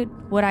 Why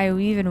would I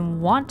even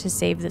want to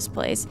save this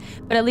place?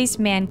 But at least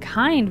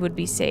mankind would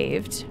be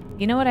saved.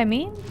 You know what I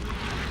mean?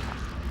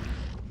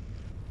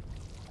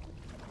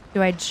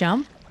 Do I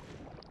jump?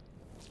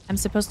 I'm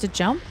supposed to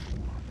jump?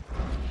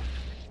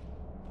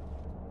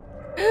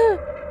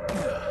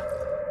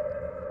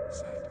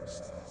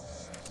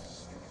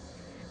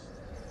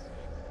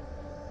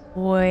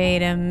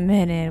 Wait a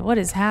minute. What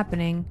is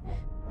happening?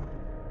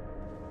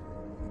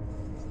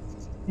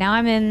 Now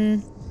I'm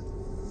in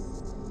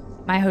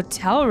my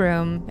hotel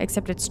room,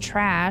 except it's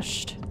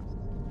trashed.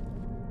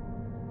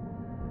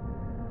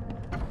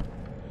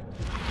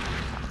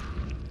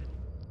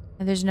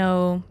 And there's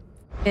no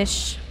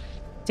fish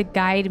to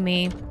guide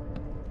me.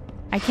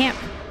 I can't...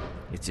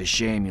 It's a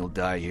shame you'll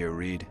die here,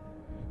 Reed.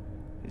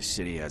 This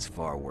city has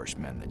far worse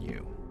men than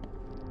you.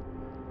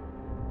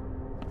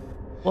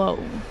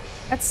 Whoa.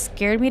 That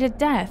scared me to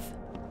death.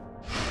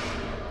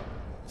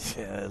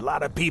 A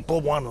lot of people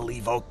want to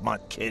leave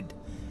Oakmont, kid.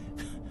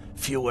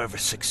 Few ever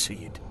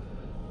succeed.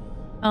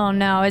 Oh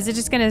no, is it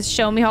just gonna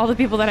show me all the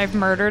people that I've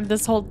murdered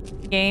this whole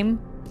game?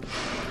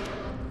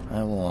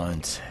 I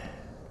want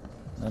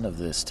none of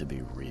this to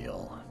be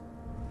real.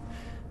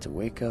 To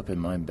wake up in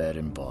my bed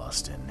in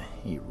Boston,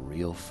 eat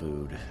real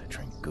food,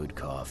 drink good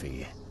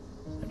coffee,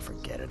 and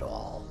forget it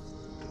all.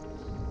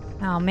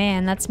 Oh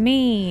man, that's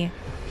me.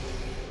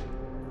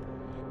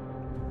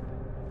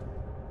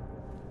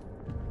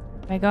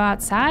 Do I go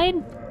outside?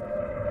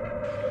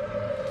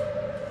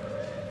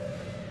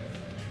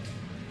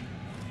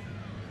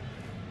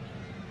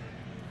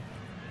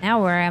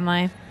 Now where am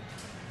I?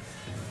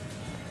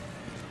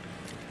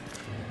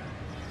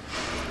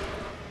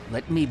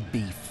 Let me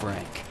be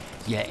frank.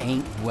 You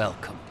ain't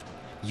welcome.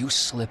 You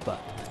slip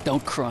up,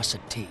 don't cross a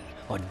T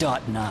or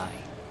dot an I,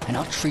 and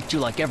I'll treat you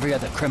like every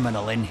other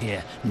criminal in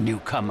here,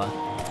 newcomer.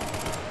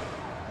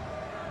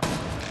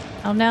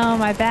 Oh no,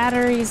 my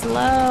battery's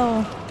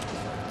low.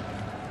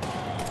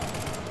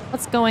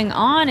 What's going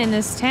on in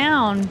this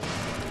town?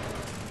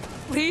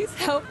 Please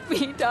help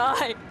me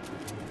die.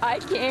 I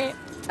can't.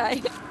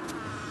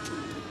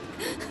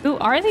 Who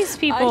are these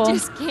people? I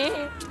just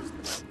can't.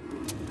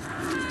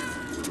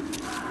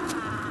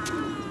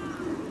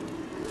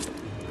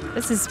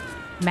 This is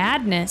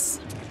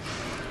madness.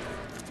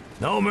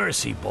 No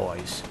mercy,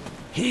 boys.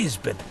 He's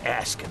been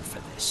asking for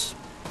this.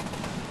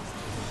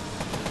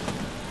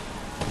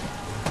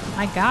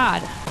 My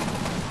God.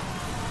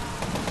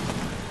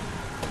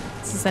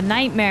 This is a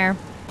nightmare.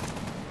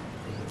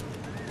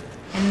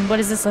 And what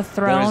is this, a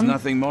throne? There is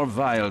nothing more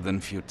vile than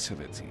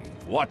futility.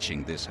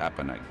 Watching this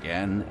happen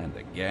again and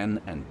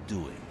again and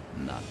doing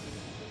nothing.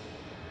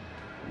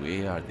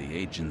 We are the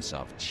agents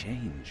of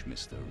change,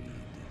 Mr.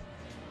 Reed.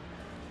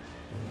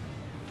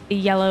 The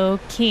Yellow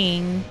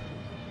King.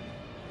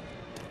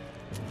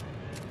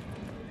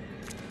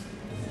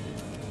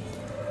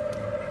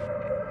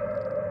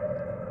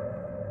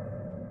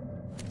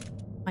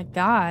 My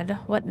God,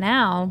 what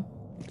now?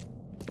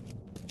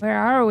 Where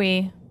are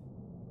we?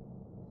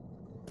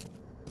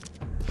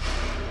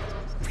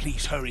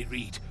 Please hurry,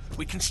 Reed.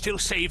 We can still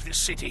save this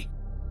city.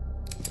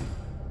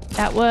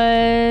 That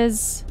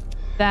was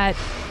that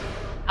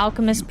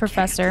alchemist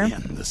professor.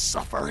 Can't end the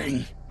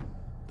suffering.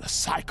 The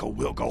cycle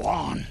will go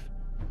on.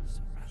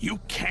 You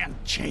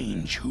can't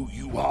change who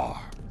you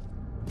are.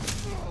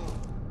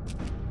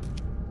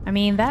 I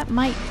mean, that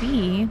might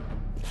be.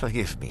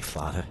 Forgive me,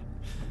 Father,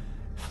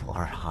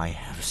 for I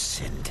have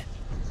sinned.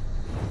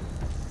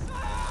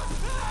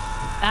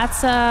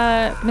 That's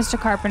Mr.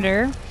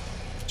 Carpenter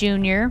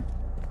Jr.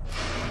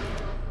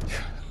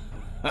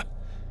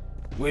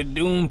 We're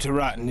doomed to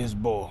rot in this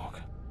bog.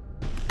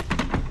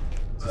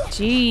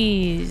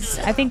 Jeez.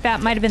 I think that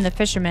might have been the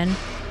fisherman.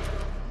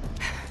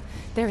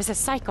 There is a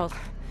cycle.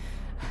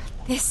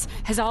 This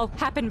has all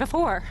happened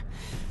before.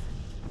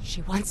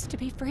 She wants to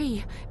be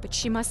free, but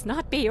she must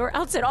not be, or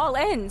else it all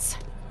ends.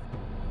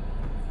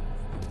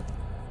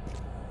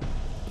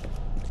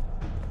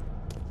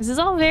 This is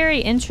all very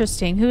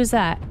interesting. Who is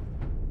that?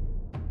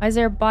 Why is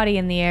there a body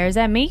in the air? Is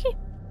that me?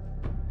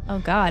 Oh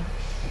God.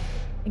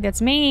 I think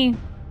that's me.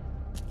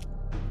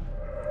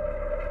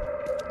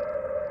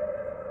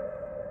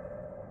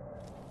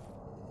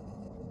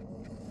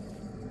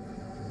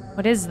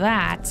 What is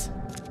that?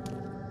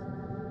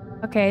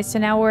 Okay, so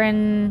now we're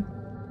in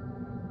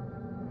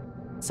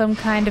some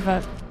kind of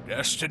a...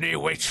 Destiny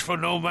waits for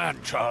no man,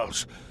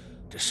 Charles.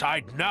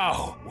 Decide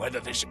now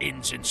whether this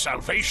ends in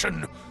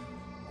salvation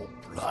or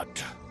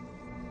blood.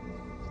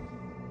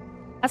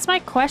 That's my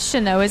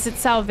question, though. Is it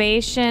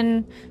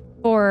salvation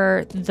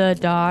for the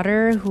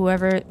daughter,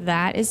 whoever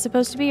that is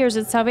supposed to be, or is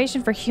it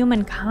salvation for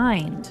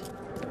humankind?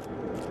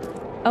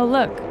 Oh,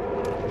 look.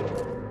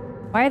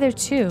 Why are there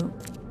two?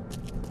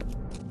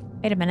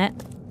 Wait a minute.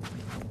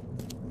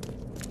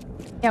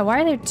 Yeah,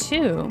 why are there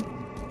two?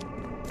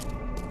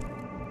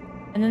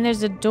 And then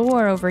there's a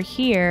door over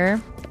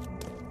here.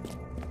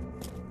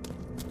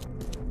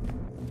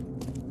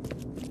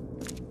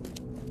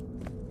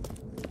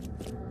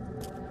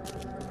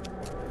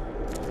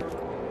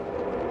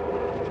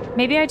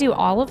 Maybe I do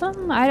all of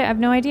them? I have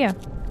no idea.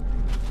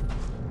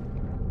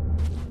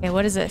 Okay,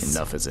 what is this?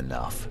 Enough is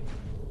enough.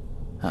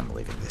 I'm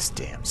leaving this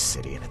damn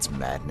city and its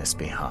madness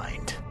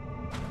behind.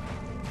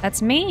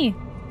 That's me.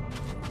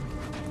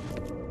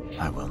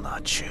 I will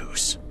not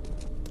choose.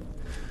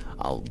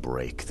 I'll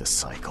break the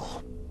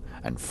cycle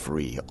and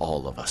free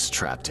all of us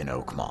trapped in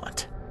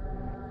Oakmont.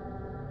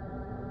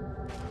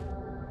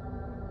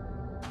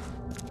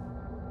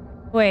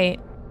 Wait.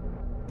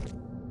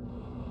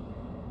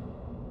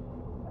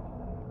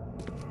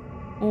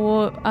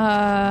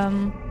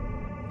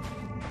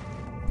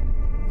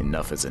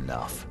 Enough is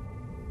enough.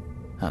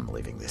 I'm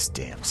leaving this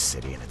damn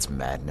city and its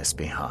madness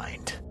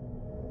behind.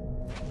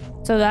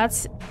 So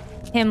that's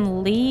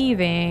him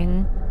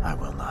leaving. I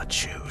will not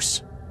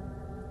choose.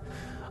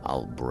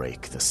 I'll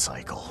break the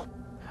cycle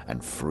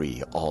and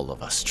free all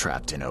of us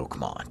trapped in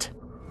Oakmont.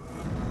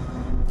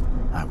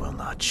 I will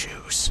not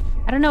choose.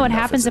 I don't know what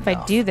Enough happens is if I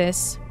enough. do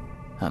this.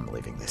 I'm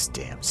leaving this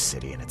damn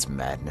city and its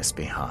madness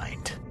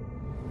behind.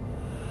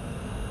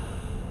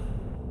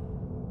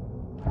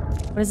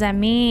 What does that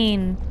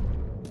mean?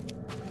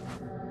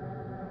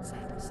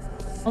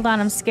 Hold on,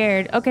 I'm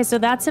scared. Okay, so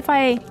that's if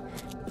I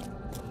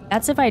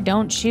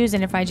don't choose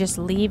and if I just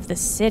leave the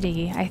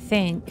city, I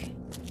think.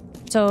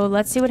 So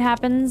let's see what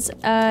happens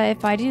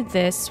if I do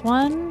this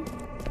one.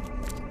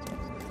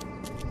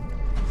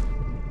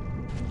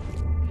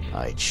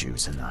 I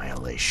choose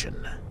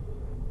annihilation.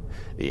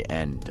 The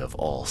end of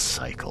all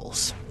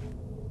cycles.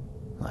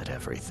 Let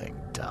everything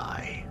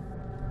die.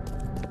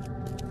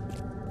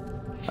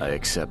 I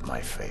accept my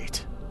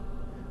fate.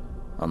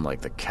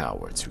 Unlike the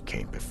cowards who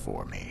came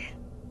before me.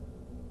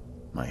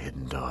 My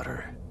hidden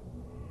daughter,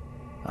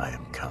 I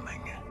am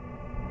coming.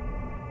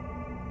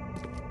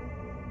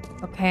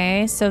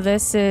 Okay, so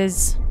this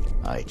is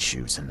I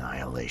choose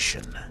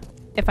annihilation.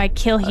 if I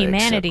kill I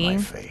humanity.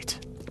 accept my fate.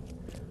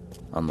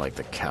 Unlike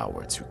the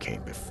cowards who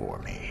came before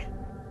me.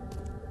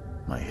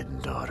 My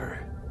hidden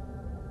daughter,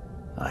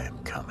 I am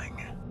coming.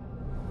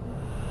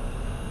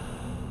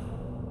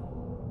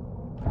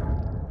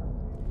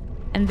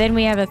 And then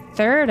we have a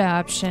third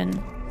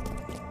option.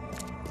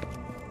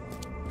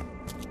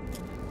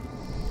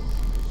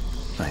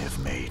 I have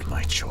made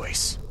my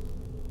choice.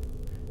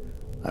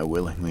 I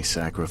willingly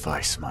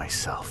sacrifice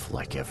myself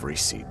like every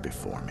seed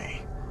before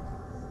me.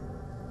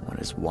 What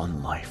is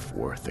one life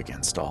worth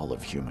against all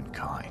of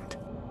humankind?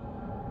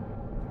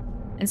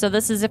 And so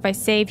this is if I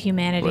save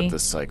humanity. Let the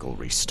cycle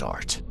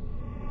restart.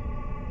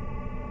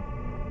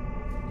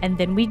 And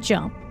then we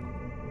jump.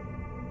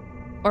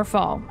 Or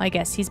fall. I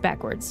guess he's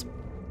backwards.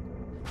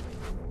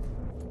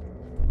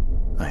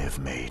 I have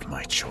made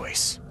my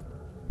choice.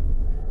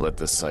 Let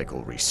the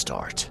cycle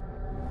restart.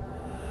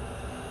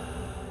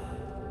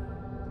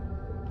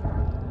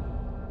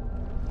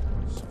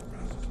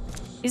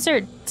 These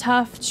are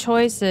tough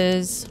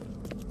choices.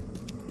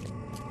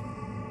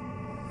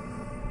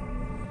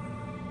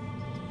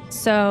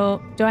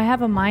 So, do I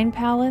have a mind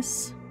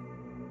palace?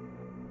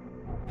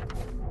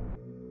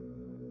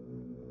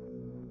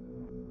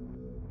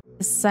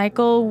 The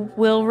cycle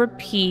will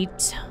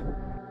repeat.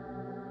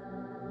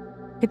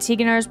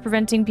 Katiganar is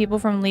preventing people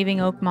from leaving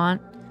Oakmont.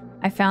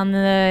 I found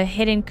the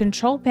hidden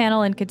control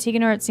panel in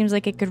Katiganar. It seems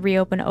like it could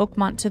reopen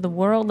Oakmont to the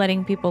world,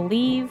 letting people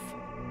leave.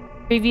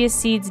 Previous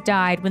seeds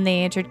died when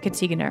they entered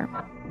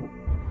Katiganar.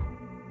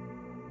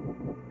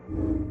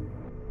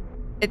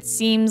 It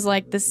seems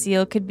like the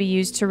seal could be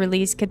used to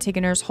release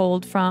Katiganar's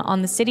hold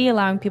on the city,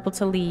 allowing people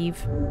to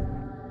leave.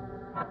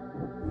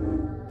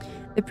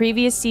 The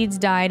previous seeds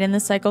died and the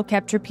cycle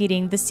kept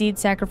repeating. The seed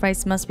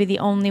sacrifice must be the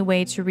only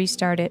way to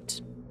restart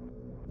it.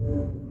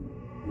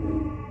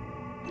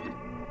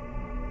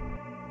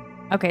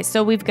 Okay,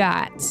 so we've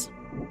got...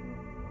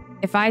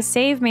 If I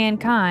save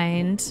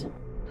mankind...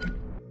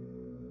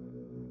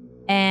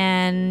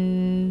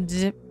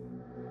 and...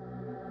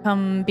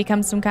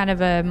 become some kind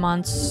of a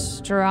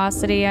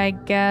monstrosity, I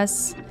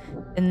guess.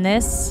 In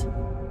this,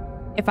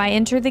 if I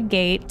enter the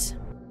gate,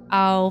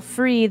 I'll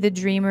free the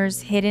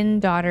dreamer's hidden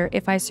daughter.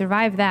 If I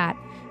survive that,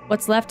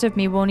 what's left of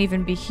me won't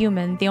even be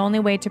human. The only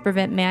way to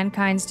prevent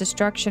mankind's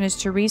destruction is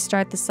to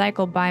restart the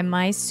cycle by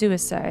my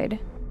suicide.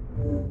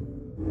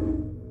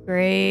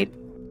 Great.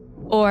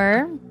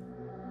 Or...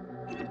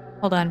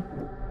 hold on.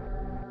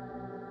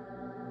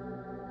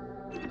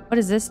 What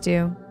does this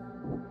do?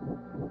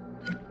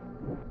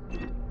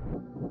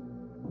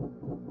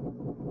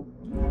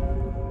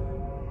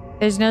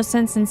 There's no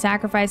sense in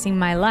sacrificing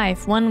my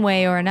life. One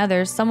way or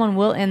another, someone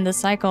will end the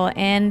cycle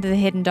and the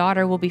hidden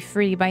daughter will be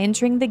free. By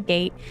entering the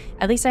gate,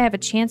 at least I have a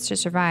chance to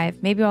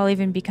survive. Maybe I'll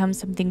even become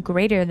something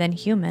greater than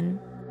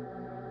human.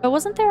 But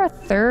wasn't there a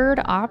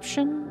third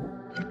option?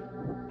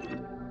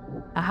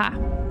 Aha.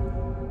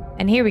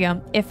 And here we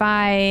go. If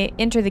I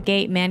enter the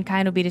gate,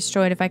 mankind will be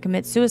destroyed. If I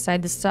commit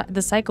suicide,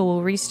 the cycle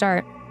will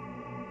restart,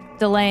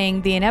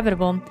 delaying the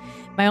inevitable.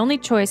 My only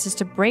choice is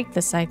to break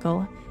the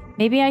cycle.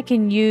 Maybe I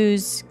can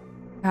use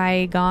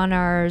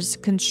Kaiganar's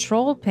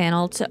control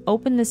panel to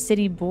open the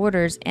city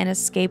borders and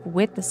escape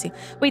with the seal.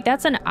 Wait,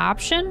 that's an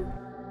option?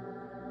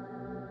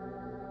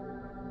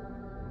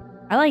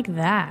 I like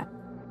that.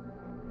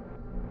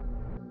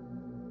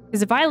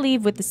 Because if I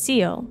leave with the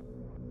seal,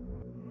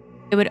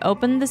 it would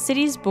open the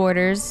city's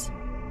borders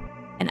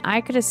and I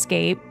could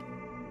escape.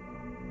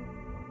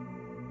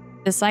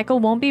 The cycle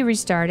won't be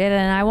restarted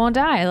and I won't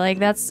die. Like,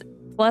 that's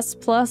plus,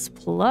 plus,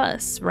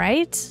 plus,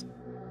 right?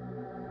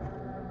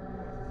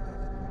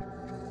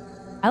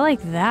 I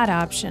like that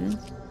option.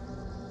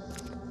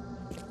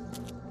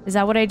 Is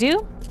that what I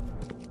do?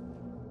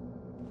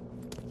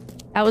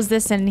 That was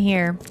this in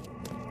here.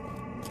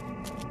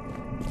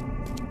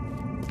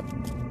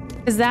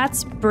 Because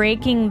that's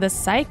breaking the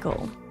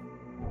cycle.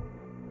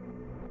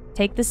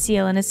 Take the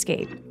seal and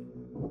escape.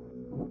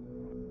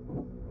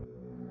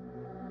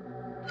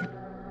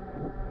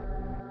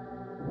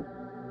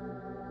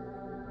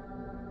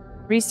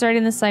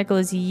 Restarting the cycle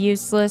is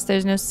useless.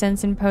 There's no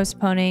sense in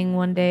postponing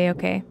one day.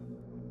 Okay.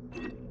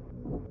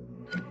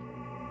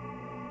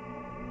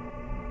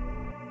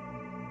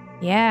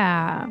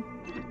 Yeah.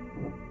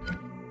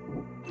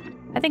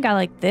 I think I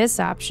like this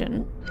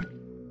option.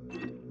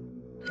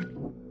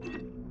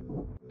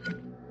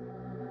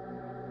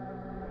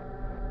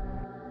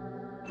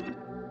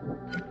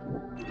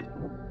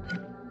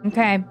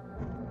 Okay.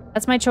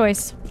 That's my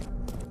choice.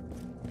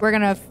 We're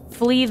gonna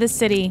flee the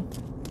city.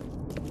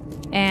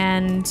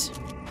 And...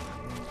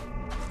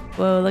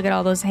 whoa, look at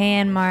all those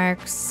hand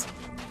marks.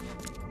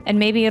 And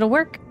maybe it'll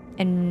work.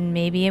 And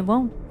maybe it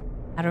won't.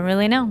 I don't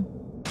really know.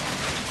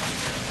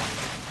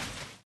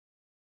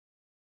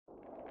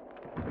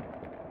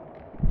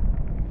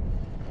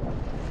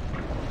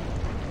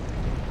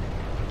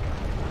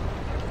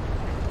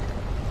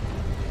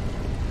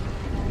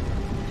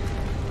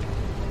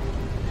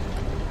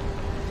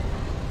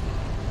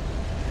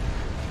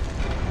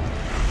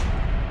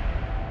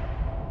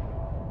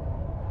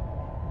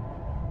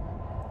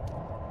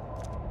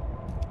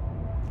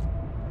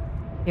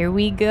 Here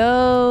we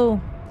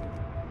go.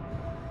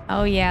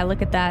 Oh yeah,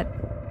 look at that.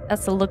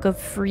 That's the look of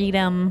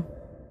freedom.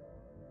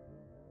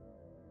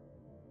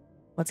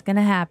 What's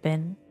gonna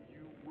happen?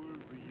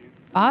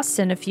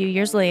 Boston a few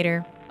years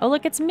later. Oh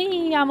look, it's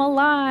me. I'm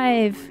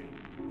alive.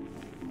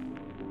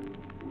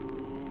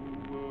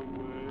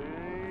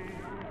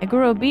 I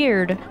grew a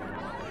beard.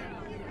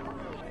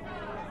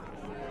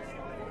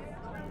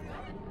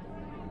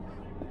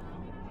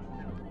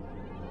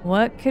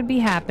 What could be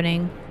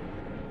happening?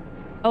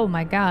 Oh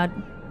my god.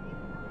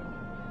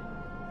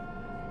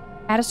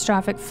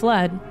 Catastrophic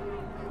flood.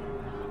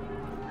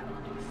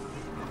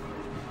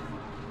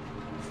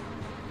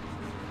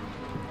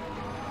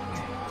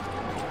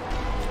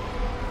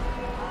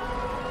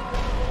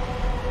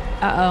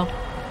 Uh-oh.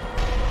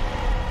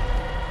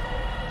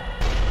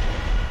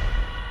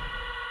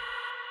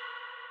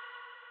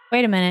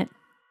 Wait a minute.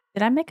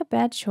 Did I make a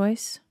bad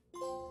choice?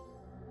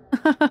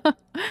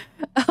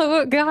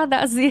 Oh god,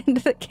 that was the end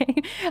of the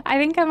game. I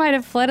think I might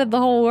have flooded the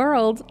whole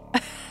world.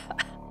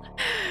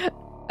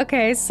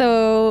 Okay,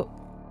 so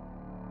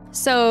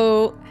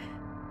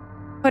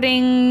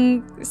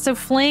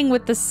fleeing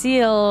with the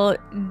seal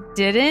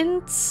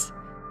didn't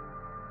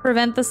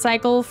prevent the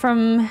cycle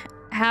from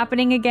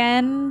happening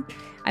again.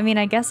 I mean,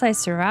 I guess I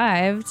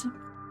survived.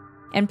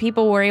 And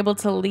people were able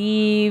to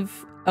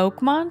leave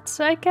Oakmont,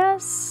 I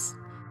guess.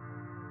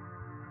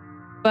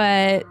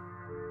 But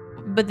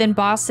then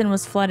Boston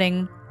was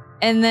flooding.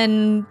 And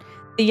then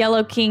the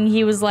Yellow King,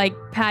 he was like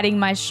patting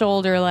my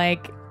shoulder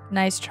like,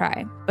 nice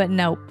try. But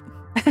nope.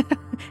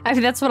 I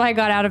mean, that's what I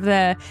got out of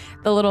the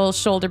little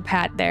shoulder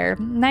pat there.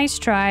 Nice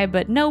try,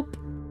 but nope.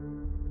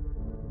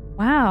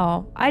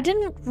 Wow. I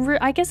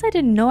guess I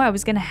didn't know I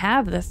was going to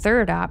have the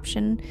third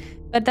option.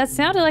 But that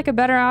sounded like a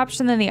better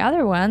option than the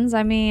other ones.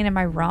 I mean, am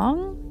I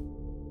wrong?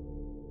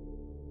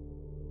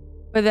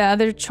 For the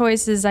other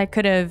choices, I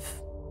could have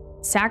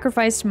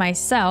sacrificed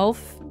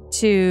myself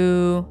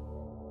to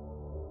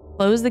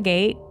close the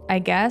gate, I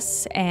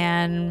guess,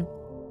 and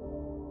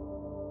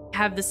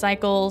have the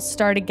cycle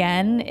start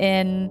again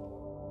in,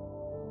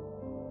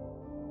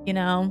 you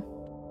know,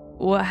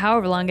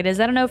 however long it is.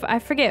 I don't know if I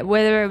forget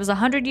whether it was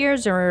 100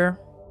 years or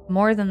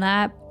more than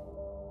that.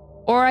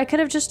 Or I could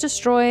have just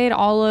destroyed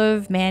all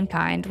of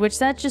mankind, which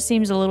that just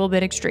seems a little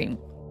bit extreme.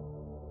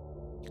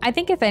 I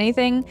think if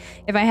anything,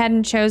 if I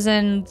hadn't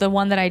chosen the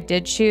one that I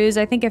did choose,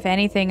 I think if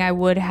anything, I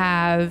would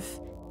have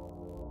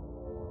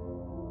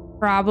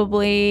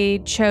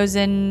probably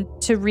chosen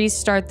to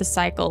restart the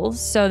cycle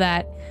so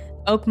that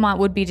Oakmont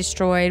would be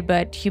destroyed,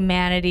 but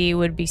humanity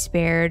would be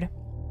spared.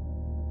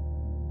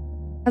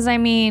 Because, I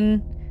mean,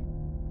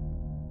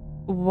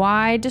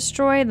 why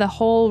destroy the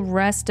whole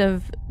rest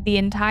of the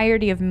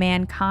entirety of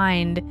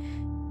mankind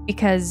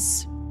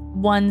because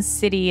one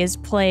city is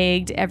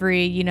plagued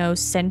every, you know,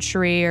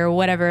 century or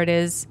whatever it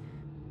is?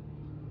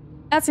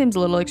 That seems a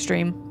little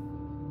extreme.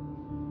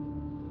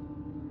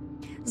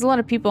 There's a lot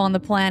of people on the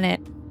planet,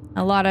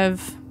 a lot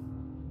of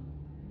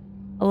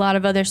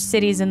other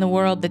cities in the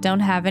world that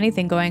don't have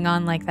anything going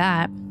on like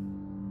that.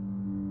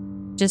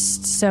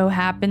 Just so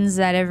happens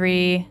that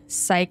every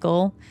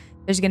cycle,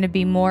 there's going to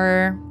be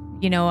more,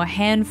 you know, a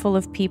handful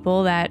of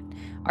people that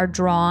are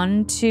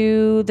drawn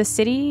to the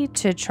city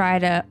to try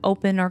to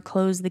open or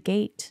close the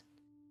gate.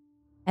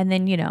 And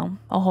then, you know,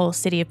 a whole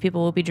city of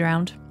people will be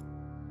drowned.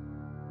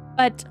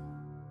 But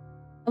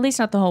at least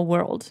not the whole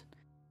world.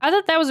 I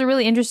thought that was a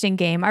really interesting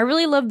game. I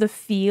really love the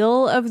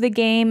feel of the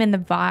game and the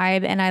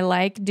vibe, and I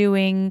like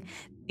doing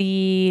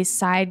the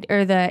side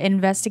or the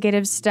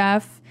investigative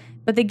stuff,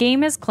 but the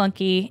game is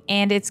clunky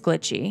and it's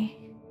glitchy.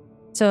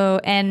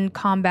 So, and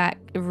combat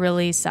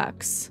really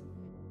sucks.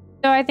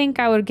 So I think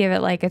I would give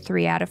it like a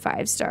 3 out of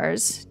 5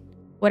 stars.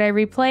 Would I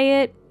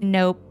replay it?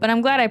 Nope. But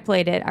I'm glad I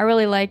played it. I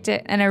really liked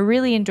it and I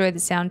really enjoyed the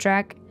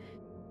soundtrack.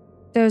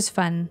 That was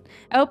fun.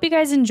 I hope you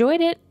guys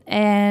enjoyed it,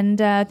 and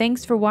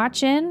thanks for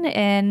watching.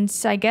 And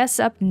I guess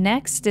up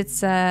next,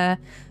 it's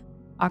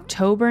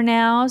October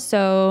now,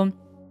 so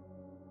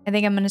I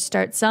think I'm gonna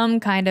start some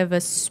kind of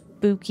a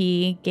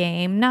spooky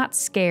game. Not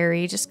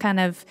scary, just kind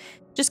of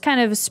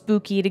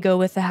spooky to go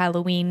with the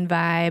Halloween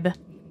vibe.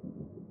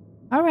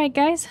 All right,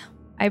 guys.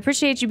 I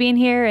appreciate you being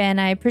here,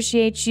 and I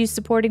appreciate you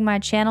supporting my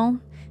channel.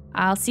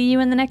 I'll see you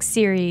in the next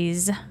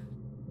series.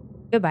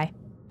 Goodbye.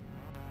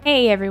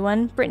 Hey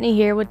everyone, Brittany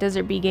here with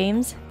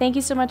DesertBeeGames. Thank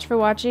you so much for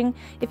watching.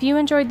 If you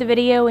enjoyed the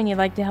video and you'd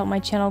like to help my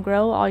channel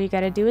grow, all you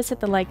gotta do is hit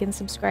the like and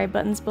subscribe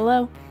buttons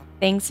below.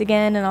 Thanks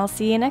again, and I'll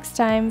see you next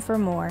time for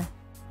more.